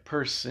could be a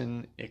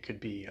person, it could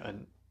be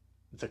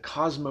the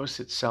cosmos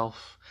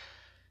itself,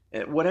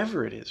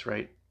 whatever it is,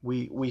 right?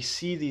 We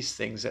see these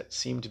things that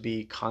seem to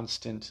be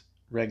constant,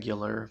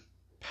 regular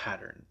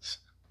patterns.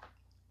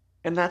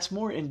 And that's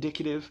more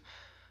indicative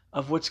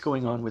of what's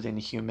going on within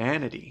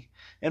humanity,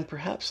 and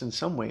perhaps in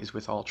some ways,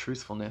 with all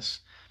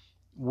truthfulness,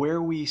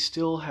 where we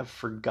still have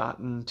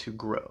forgotten to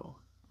grow,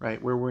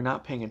 right? Where we're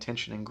not paying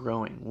attention and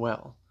growing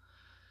well.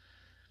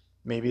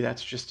 Maybe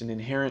that's just an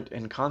inherent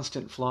and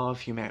constant flaw of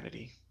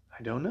humanity.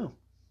 I don't know.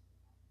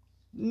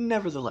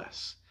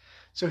 Nevertheless,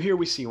 so here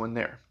we see one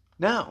there.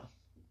 Now,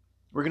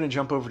 we're going to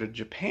jump over to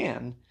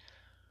Japan,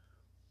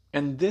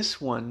 and this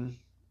one's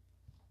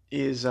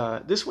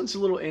a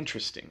little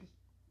interesting.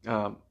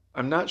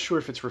 I'm not sure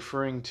if it's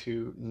referring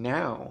to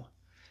now.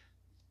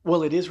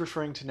 Well, it is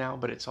referring to now,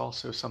 but it's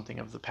also something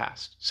of the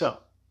past. So,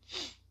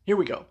 here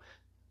we go.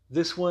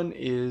 This one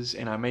is,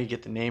 and I may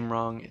get the name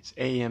wrong, it's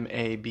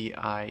Amabie,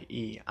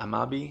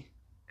 Amabi,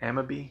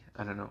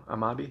 I don't know,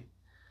 Amabi.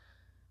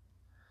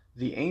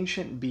 The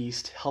ancient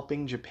beast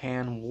helping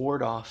Japan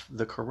ward off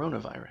the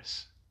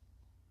coronavirus.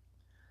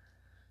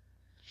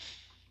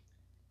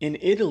 In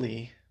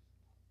Italy,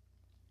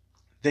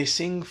 they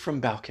sing from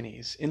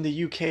balconies. In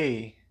the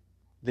UK,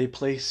 they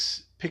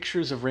place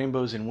pictures of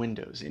rainbows in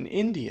windows. In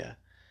India,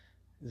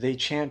 they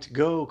chant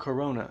 "Go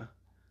Corona."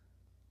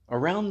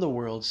 Around the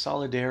world,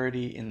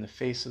 solidarity in the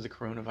face of the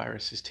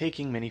coronavirus is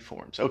taking many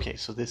forms. Okay,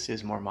 so this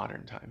is more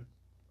modern time.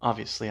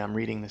 Obviously, I'm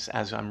reading this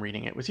as I'm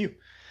reading it with you.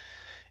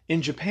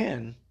 In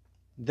Japan,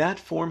 that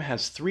form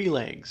has 3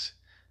 legs,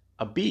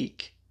 a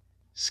beak,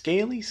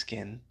 scaly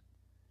skin,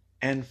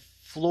 and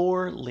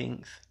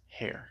floor-length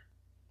hair.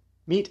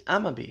 Meet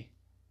Amabi,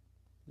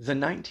 the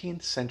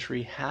 19th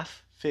century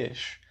half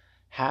fish,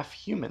 half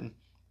human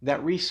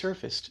that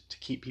resurfaced to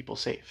keep people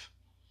safe.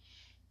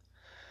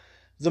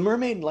 The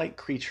mermaid-like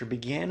creature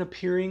began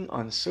appearing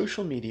on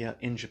social media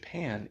in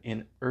Japan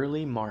in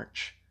early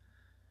March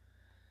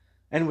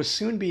and was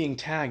soon being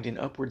tagged in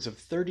upwards of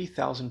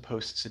 30,000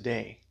 posts a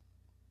day.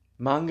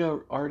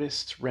 Manga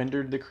artists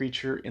rendered the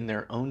creature in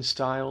their own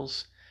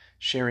styles,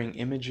 sharing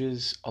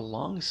images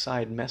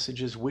alongside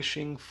messages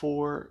wishing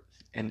for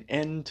an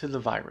end to the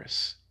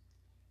virus.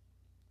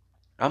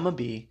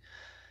 Amabi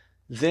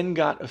then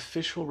got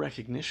official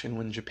recognition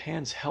when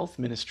Japan's health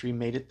ministry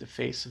made it the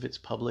face of its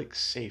public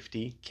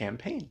safety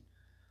campaign.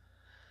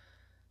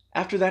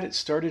 After that, it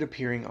started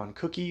appearing on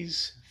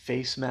cookies,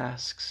 face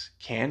masks,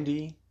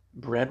 candy,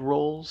 bread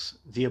rolls,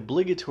 the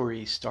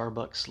obligatory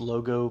Starbucks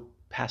logo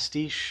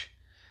pastiche,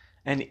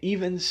 and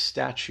even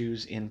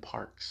statues in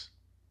parks.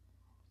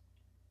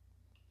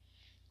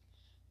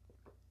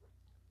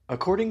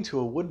 According to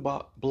a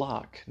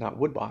woodblock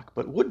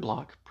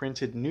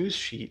printed news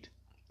sheet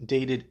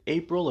dated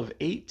April of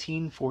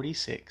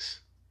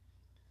 1846,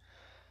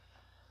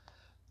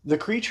 the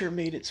creature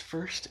made its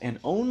first and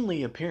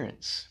only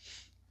appearance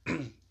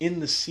in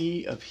the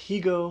Sea of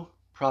Higo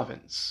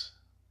Province,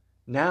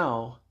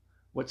 now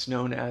what's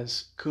known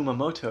as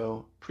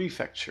Kumamoto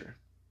Prefecture,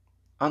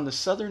 on the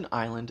southern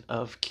island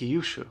of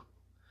Kyushu,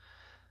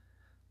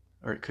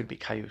 or it could be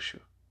Kyushu.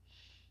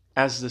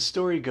 As the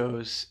story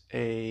goes,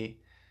 a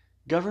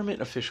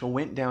government official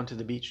went down to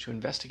the beach to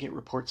investigate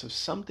reports of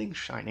something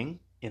shining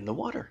in the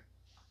water.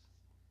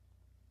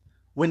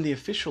 When the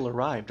official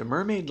arrived, a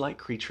mermaid-like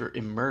creature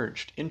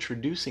emerged,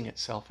 introducing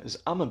itself as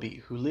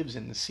Amabi, who lives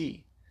in the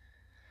sea,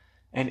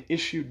 and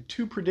issued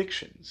two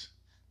predictions.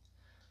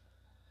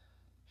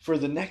 For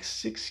the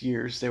next 6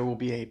 years, there will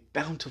be a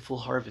bountiful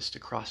harvest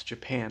across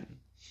Japan,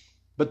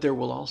 but there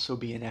will also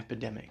be an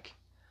epidemic.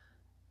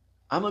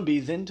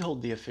 Amabi then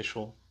told the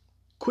official,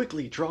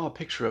 "Quickly draw a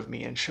picture of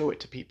me and show it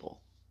to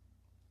people,"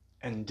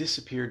 and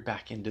disappeared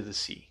back into the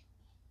sea.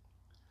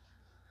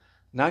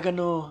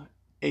 Nagano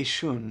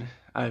Eishun,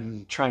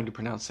 I'm trying to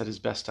pronounce that as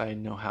best I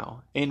know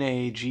how,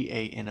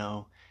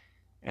 Nagano,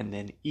 and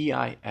then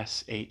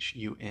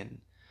Eishun,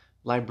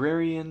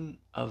 librarian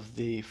of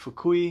the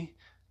Fukui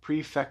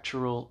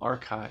Prefectural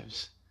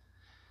Archives,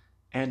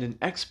 and an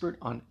expert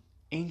on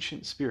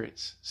ancient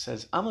spirits,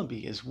 says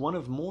Amabi is one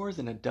of more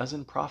than a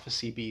dozen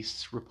prophecy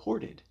beasts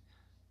reported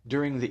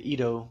during the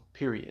Edo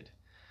period,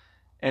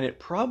 and it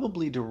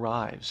probably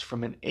derives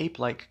from an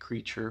ape-like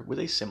creature with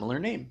a similar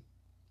name.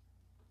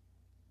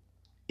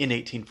 In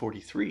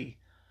 1843,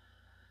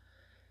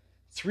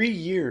 3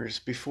 years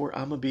before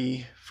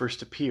Amabi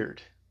first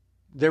appeared,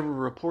 there were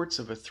reports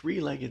of a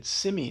three-legged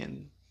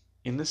simian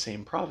in the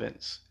same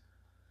province.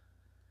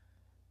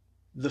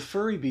 The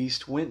furry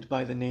beast went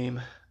by the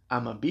name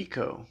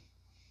Amabiko,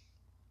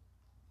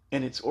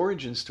 and its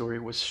origin story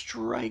was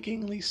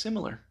strikingly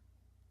similar.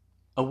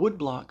 A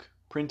woodblock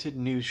printed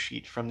news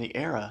sheet from the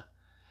era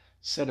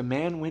said a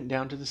man went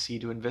down to the sea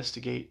to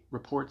investigate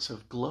reports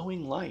of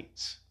glowing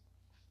lights.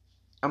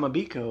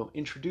 Amabiko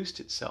introduced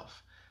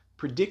itself,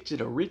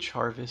 predicted a rich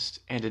harvest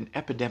and an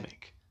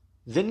epidemic,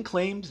 then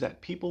claimed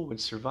that people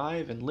would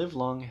survive and live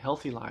long,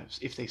 healthy lives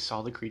if they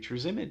saw the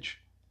creature's image.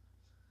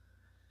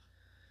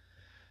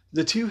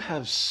 The two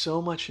have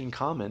so much in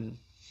common,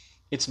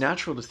 it's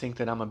natural to think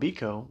that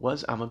Amabiko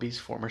was Amabi's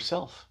former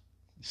self,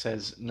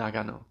 says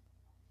Nagano.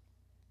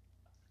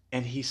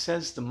 And he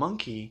says the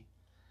monkey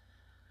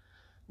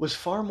was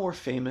far more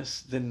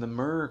famous than the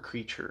mer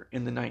creature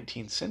in the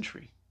 19th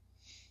century.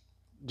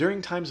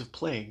 During times of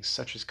plagues,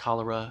 such as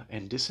cholera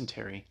and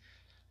dysentery,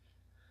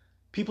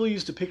 people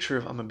used a picture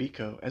of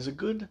Amabiko as a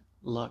good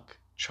luck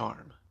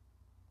charm.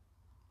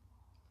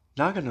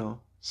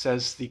 Nagano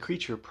says the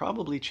creature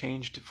probably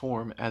changed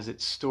form as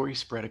its story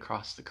spread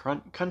across the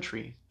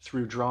country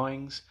through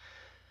drawings,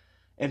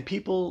 and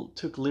people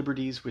took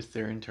liberties with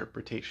their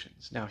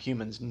interpretations. Now,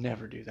 humans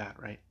never do that,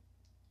 right?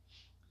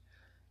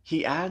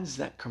 He adds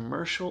that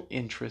commercial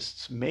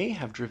interests may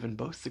have driven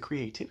both the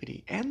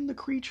creativity and the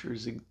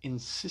creature's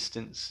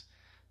insistence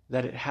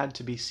that it had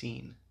to be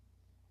seen.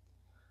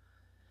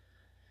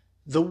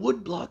 The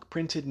woodblock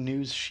printed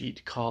news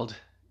sheet called,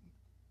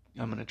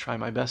 I'm going to try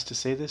my best to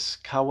say this,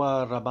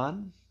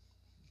 Kawaraban?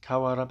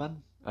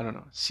 I don't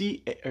know.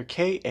 Kawaraban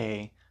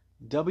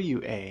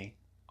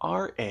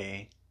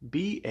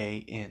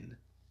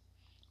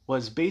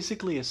was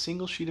basically a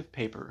single sheet of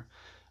paper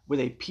with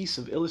a piece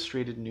of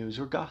illustrated news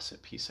or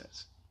gossip, he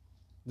says.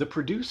 The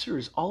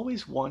producers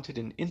always wanted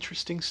an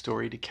interesting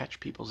story to catch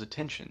people's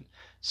attention,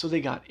 so they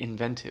got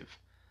inventive,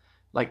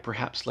 like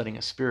perhaps letting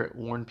a spirit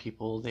warn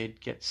people they'd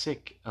get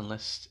sick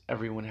unless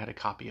everyone had a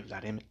copy of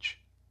that image.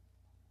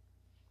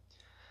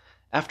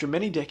 After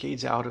many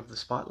decades out of the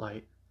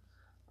spotlight,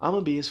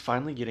 Amabi is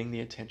finally getting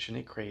the attention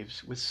it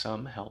craves with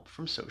some help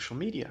from social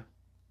media.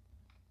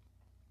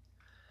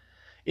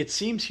 It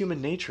seems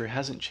human nature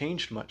hasn't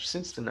changed much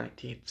since the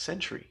 19th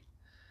century,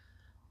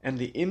 and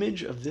the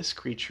image of this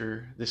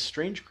creature, this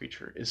strange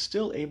creature, is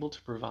still able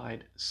to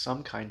provide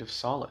some kind of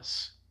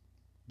solace.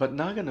 But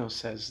Nagano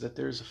says that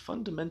there's a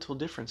fundamental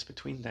difference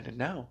between then and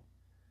now.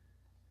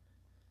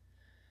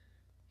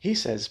 He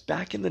says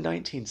back in the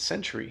 19th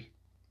century,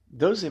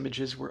 those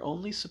images were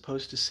only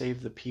supposed to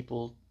save the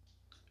people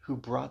who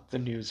brought the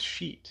news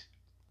sheet,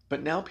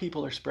 but now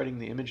people are spreading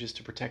the images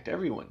to protect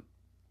everyone.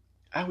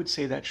 I would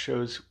say that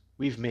shows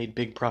we've made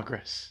big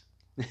progress.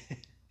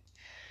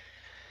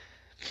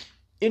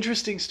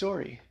 Interesting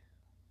story.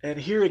 And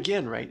here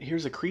again, right,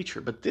 here's a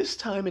creature, but this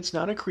time it's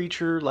not a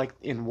creature like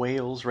in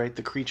Wales, right,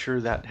 the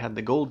creature that had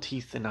the gold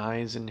teeth and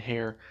eyes and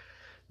hair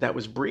that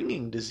was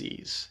bringing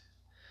disease.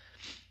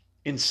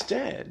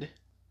 Instead,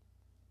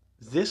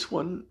 this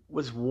one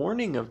was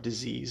warning of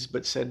disease,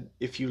 but said,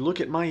 if you look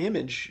at my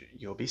image,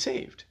 you'll be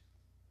saved.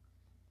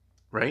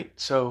 Right?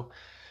 So,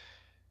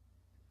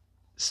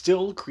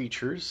 still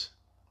creatures,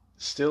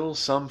 still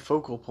some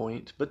focal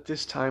point, but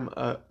this time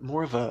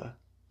more of a,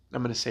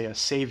 I'm going to say a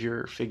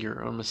savior figure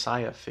or a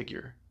messiah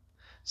figure.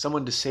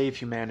 Someone to save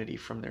humanity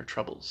from their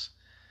troubles.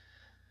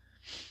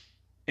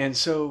 And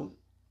so,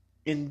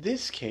 in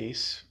this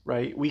case,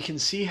 right, we can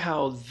see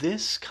how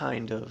this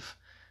kind of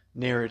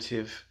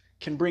narrative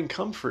can bring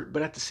comfort,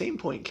 but at the same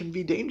point can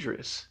be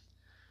dangerous.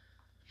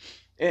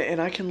 And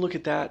I can look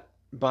at that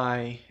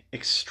by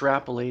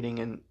extrapolating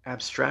and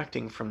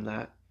abstracting from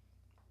that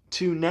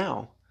to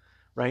now,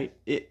 right?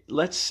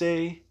 Let's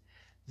say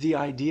the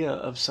idea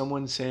of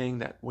someone saying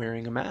that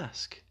wearing a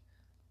mask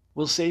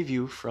will save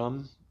you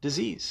from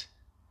disease.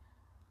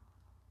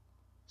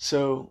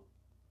 So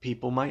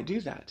people might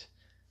do that.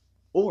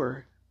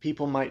 Or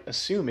people might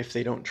assume, if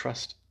they don't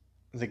trust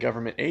the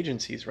government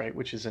agencies, right,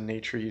 which is a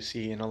nature you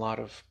see in a lot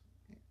of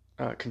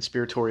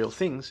conspiratorial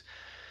things,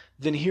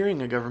 then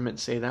hearing a government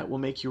say that will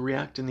make you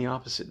react in the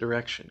opposite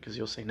direction, because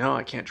you'll say, no,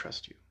 I can't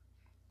trust you.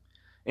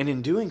 And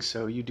in doing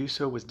so, you do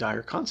so with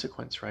dire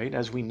consequence, right?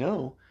 As we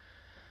know,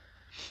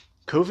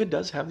 COVID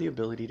does have the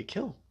ability to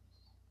kill.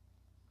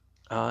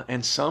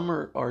 And some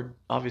are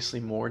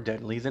obviously more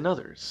deadly than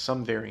others,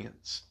 some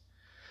variants.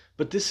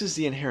 But this is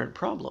the inherent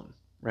problem,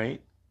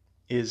 right?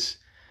 Is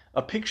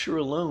a picture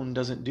alone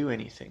doesn't do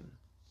anything.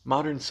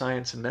 Modern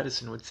science and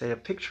medicine would say a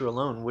picture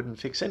alone wouldn't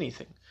fix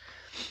anything.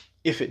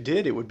 If it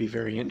did, it would be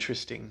very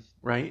interesting,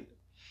 right?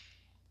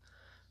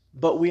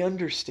 But we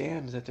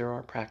understand that there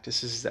are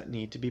practices that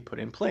need to be put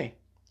in play.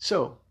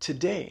 So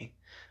today,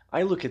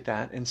 I look at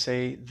that and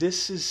say,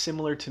 this is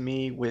similar to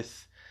me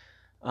with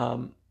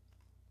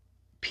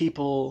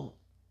people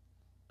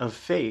of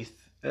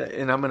faith,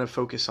 and I'm going to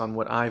focus on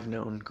what I've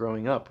known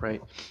growing up,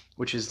 right?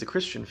 Which is the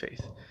Christian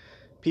faith.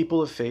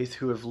 People of faith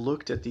who have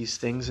looked at these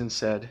things and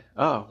said,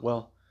 oh,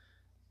 well,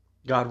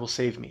 God will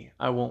save me.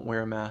 I won't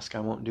wear a mask. I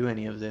won't do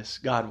any of this.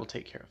 God will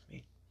take care of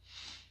me.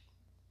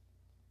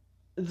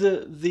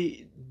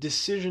 The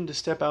decision to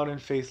step out in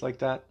faith like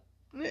that,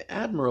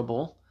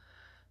 admirable,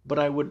 but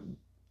I would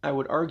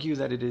argue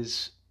that it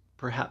is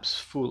perhaps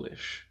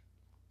foolish,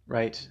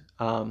 right?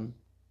 And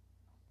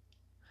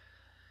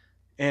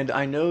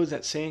I know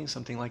that saying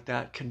something like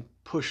that can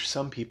push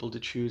some people to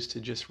choose to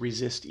just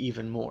resist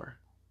even more.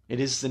 It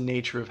is the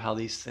nature of how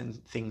these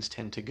things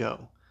tend to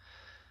go.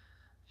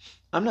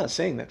 I'm not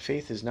saying that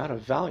faith is not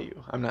of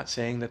value. I'm not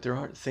saying that there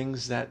aren't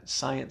things that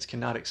science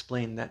cannot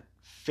explain that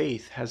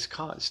faith has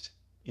caused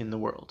in the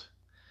world.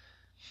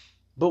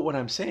 But what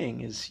I'm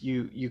saying is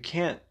you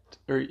can't,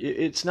 or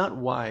it's not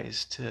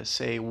wise to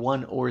say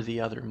one or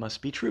the other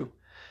must be true.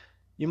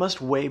 You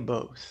must weigh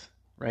both,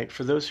 right?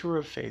 For those who are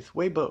of faith,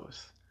 weigh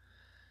both.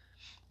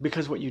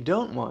 Because what you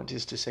don't want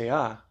is to say,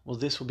 well,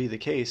 this will be the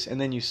case,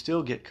 and then you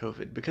still get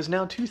COVID. Because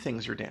now two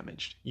things are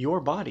damaged: your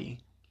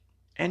body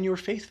and your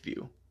faith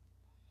view.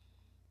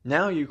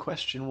 Now you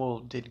question, well,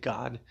 did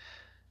God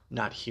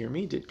not hear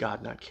me? Did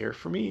God not care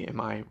for me? Am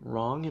I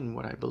wrong in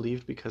what I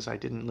believed because I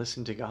didn't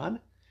listen to God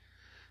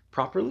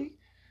properly?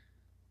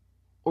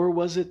 Or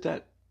was it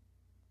that,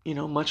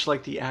 much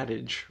like the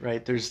adage,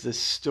 right? There's this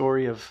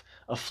story of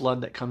a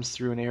flood that comes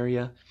through an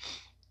area,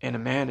 and a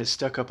man is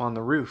stuck up on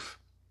the roof.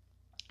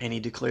 And he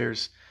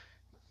declares,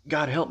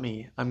 God help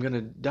me, I'm going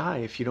to die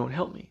if you don't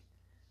help me.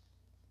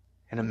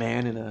 And a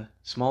man in a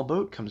small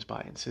boat comes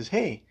by and says,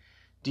 hey,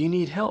 do you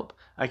need help?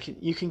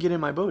 You can get in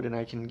my boat and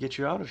I can get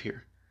you out of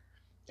here.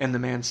 And the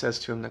man says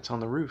to him that's on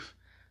the roof,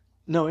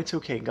 no, it's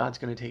okay, God's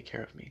going to take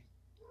care of me.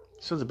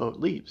 So the boat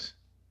leaves.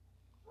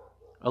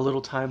 A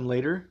little time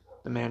later,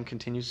 the man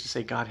continues to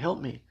say, God help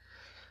me.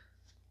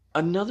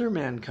 Another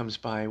man comes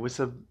by with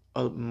a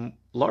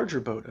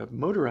larger boat, a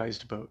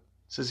motorized boat.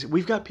 Says,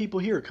 we've got people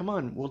here, come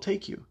on, we'll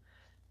take you.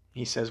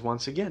 He says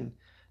once again,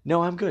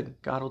 no, I'm good,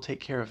 God will take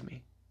care of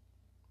me.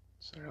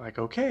 So they're like,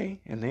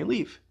 okay, and they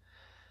leave.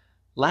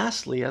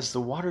 Lastly, as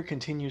the water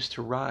continues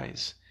to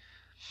rise,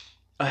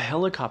 a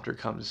helicopter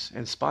comes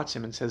and spots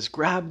him and says,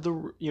 grab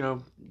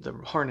the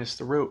harness,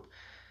 the rope,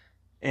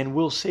 and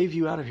we'll save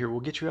you out of here,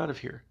 we'll get you out of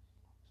here.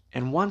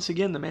 And once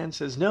again the man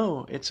says,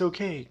 no, it's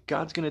okay,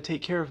 God's going to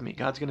take care of me,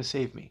 God's going to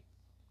save me.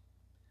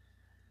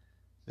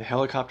 The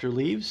helicopter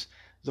leaves.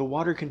 The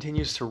water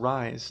continues to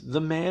rise. The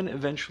man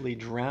eventually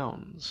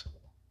drowns.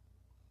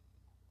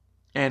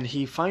 And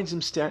he finds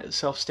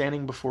himself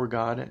standing before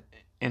God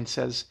and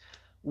says,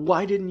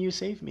 why didn't you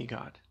save me,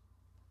 God?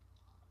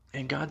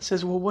 And God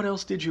says, well, what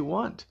else did you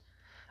want?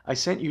 I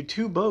sent you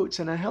 2 boats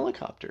and a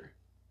helicopter.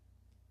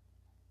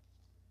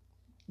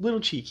 Little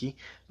cheeky,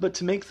 but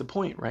to make the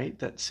point, right?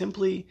 That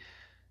simply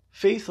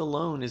faith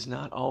alone is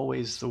not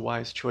always the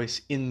wise choice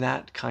in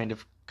that kind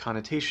of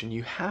connotation.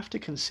 You have to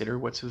consider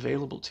what's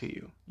available to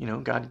you.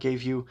 God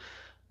gave you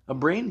a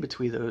brain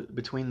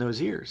between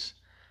those ears.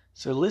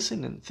 So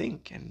listen and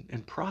think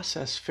and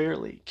process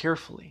fairly,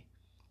 carefully,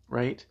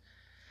 right?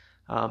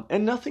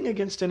 And nothing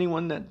against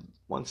anyone that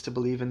wants to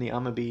believe in the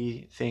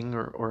Amabi thing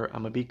or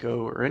Amabiko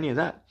or any of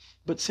that,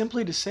 but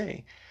simply to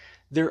say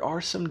there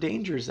are some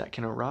dangers that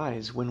can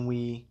arise when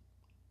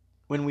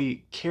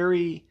we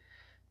carry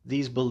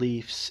these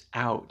beliefs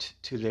out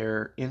to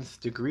their nth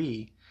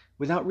degree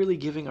without really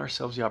giving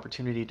ourselves the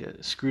opportunity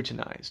to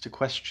scrutinize, to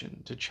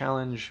question, to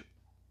challenge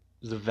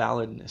the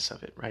validness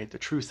of it, right? The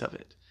truth of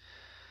it.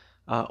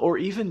 Or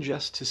even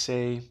just to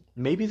say,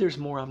 maybe there's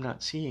more I'm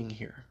not seeing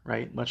here,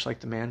 right? Much like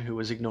the man who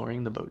was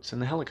ignoring the boats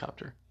and the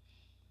helicopter.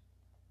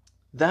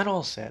 That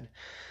all said,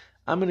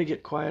 I'm going to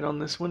get quiet on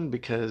this one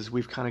because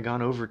we've kind of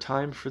gone over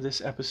time for this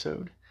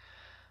episode.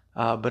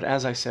 But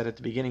as I said at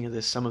the beginning of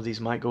this, some of these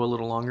might go a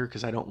little longer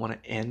because I don't want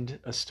to end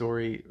a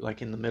story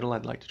like in the middle.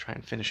 I'd like to try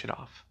and finish it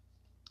off.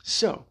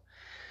 So,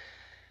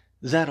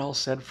 that all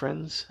said,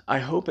 friends, I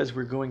hope as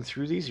we're going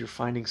through these, you're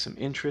finding some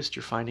interest,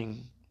 you're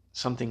finding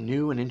something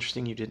new and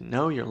interesting you didn't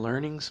know, you're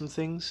learning some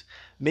things.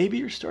 Maybe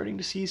you're starting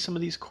to see some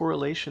of these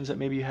correlations that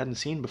maybe you hadn't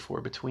seen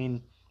before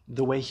between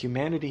the way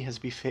humanity has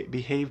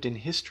behaved in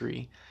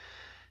history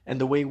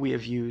and the way we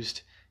have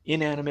used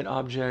inanimate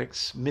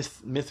objects,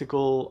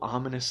 mythical,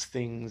 ominous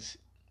things,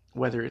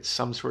 whether it's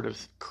some sort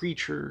of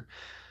creature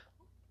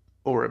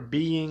or a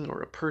being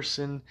or a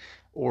person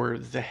or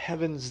the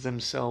heavens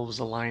themselves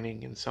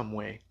aligning in some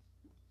way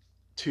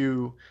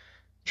to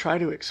try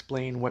to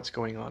explain what's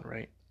going on,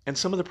 right? And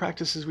some of the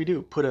practices we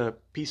do, put a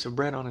piece of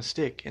bread on a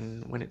stick,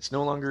 and when it's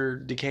no longer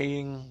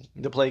decaying,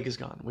 the plague is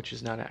gone, which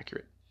is not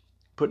accurate.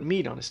 Put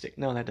meat on a stick.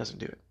 No, that doesn't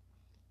do it.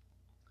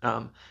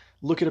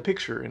 Look at a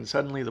picture, and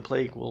suddenly the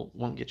plague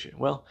won't get you.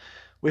 Well,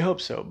 we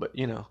hope so, but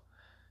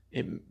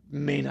it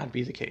may not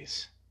be the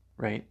case,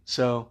 right?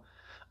 So,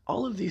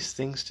 all of these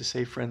things to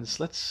say, friends,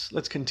 let's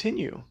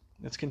continue.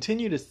 Let's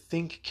continue to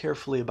think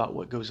carefully about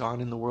what goes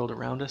on in the world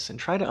around us and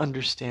try to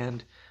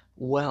understand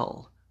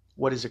well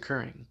what is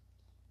occurring.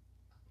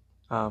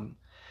 I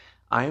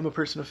am a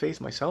person of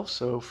faith myself,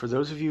 so for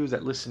those of you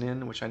that listen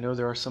in, which I know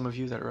there are some of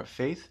you that are of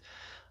faith,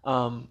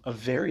 of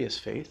various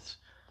faiths,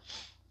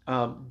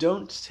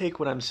 don't take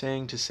what I'm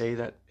saying to say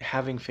that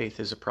having faith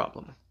is a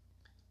problem.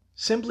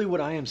 Simply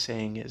what I am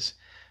saying is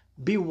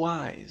be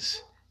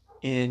wise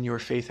in your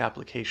faith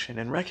application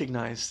and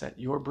recognize that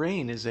your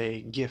brain is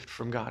a gift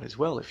from God as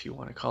well, if you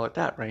want to call it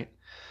that, right?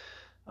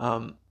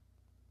 And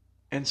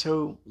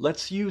so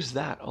let's use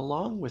that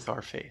along with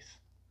our faith,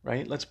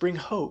 right? Let's bring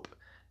hope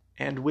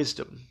and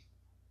wisdom.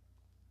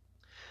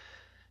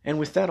 And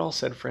with that all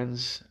said,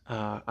 friends,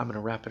 I'm going to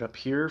wrap it up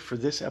here for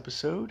this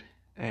episode.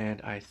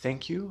 And I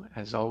thank you,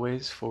 as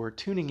always, for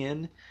tuning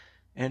in.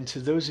 And to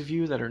those of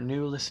you that are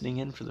new listening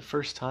in for the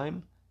first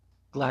time,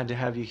 glad to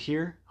have you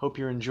here. Hope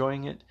you're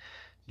enjoying it.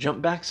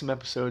 Jump back some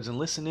episodes and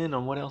listen in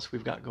on what else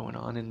we've got going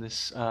on in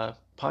this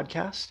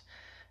podcast.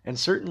 And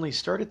certainly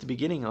start at the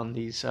beginning on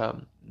these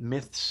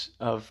myths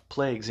of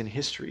plagues in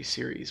history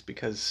series,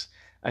 because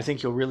I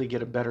think you'll really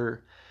get a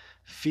better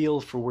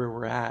feel for where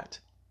we're at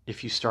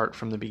if you start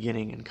from the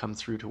beginning and come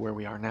through to where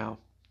we are now.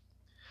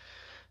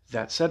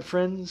 That said,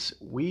 friends,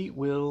 we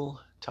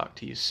will talk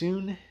to you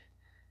soon.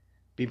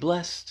 Be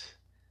blessed,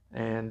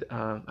 and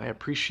I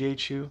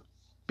appreciate you.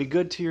 Be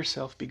good to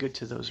yourself. Be good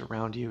to those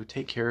around you.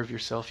 Take care of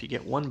yourself. You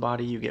get one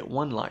body. You get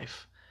one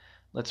life.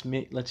 Let's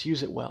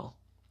use it well.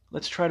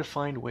 Let's try to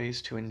find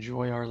ways to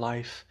enjoy our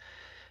life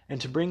and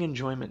to bring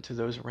enjoyment to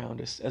those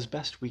around us as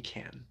best we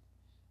can.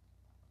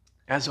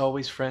 As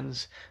always,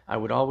 friends, I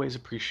would always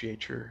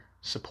appreciate your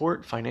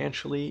support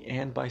financially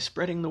and by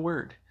spreading the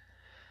word.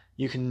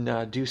 You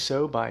can do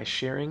so by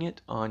sharing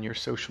it on your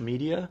social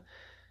media.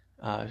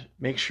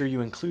 Make sure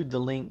you include the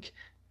link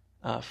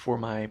for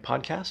my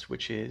podcast,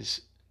 which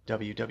is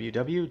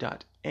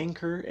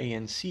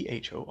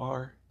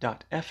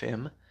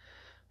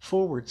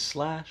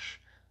www.anchor.fm/Joseph,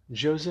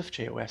 Joseph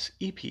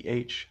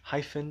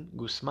hyphen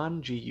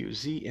Guzman,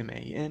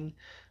 Guzman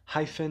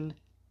hyphen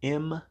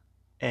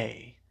MA.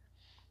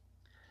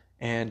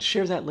 And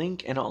share that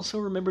link, and also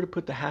remember to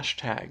put the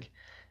hashtag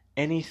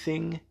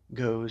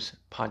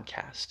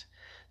AnythingGoesPodcast.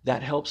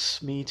 That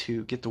helps me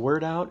to get the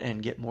word out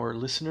and get more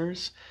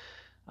listeners,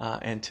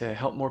 and to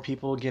help more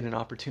people get an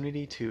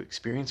opportunity to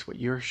experience what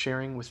you're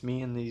sharing with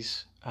me in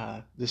this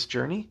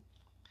journey.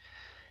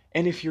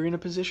 And if you're in a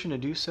position to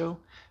do so,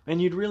 then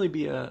you'd really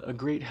be a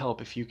great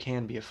help if you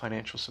can be a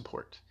financial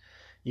support.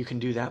 You can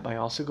do that by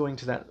also going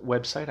to that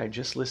website I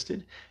just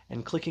listed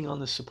and clicking on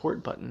the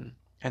support button.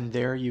 And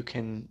there you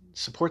can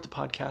support the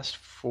podcast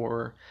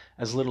for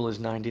as little as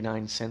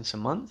 99 cents a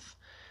month,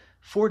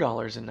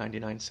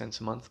 $4.99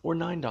 a month, or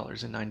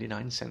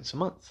 $9.99 a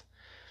month.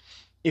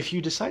 If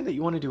you decide that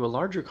you want to do a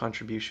larger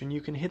contribution,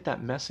 you can hit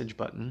that message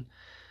button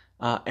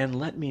and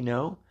let me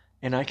know,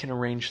 and I can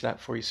arrange that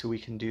for you so we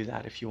can do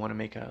that if you want to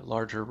make a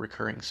larger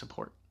recurring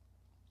support.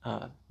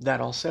 That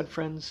all said,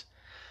 friends,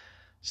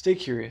 stay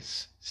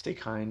curious, stay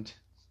kind,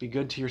 be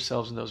good to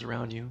yourselves and those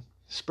around you.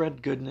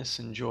 Spread goodness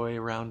and joy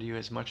around you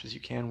as much as you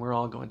can. We're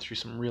all going through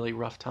some really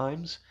rough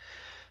times.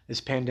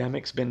 This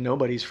pandemic's been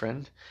nobody's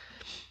friend.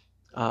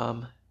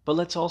 But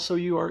let's also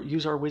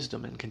use our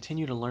wisdom and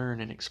continue to learn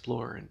and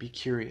explore and be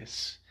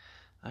curious.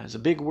 There's a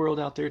big world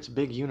out there. It's a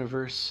big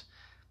universe.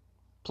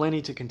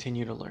 Plenty to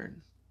continue to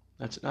learn.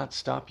 Let's not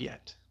stop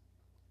yet.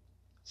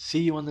 See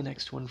you on the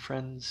next one,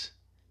 friends.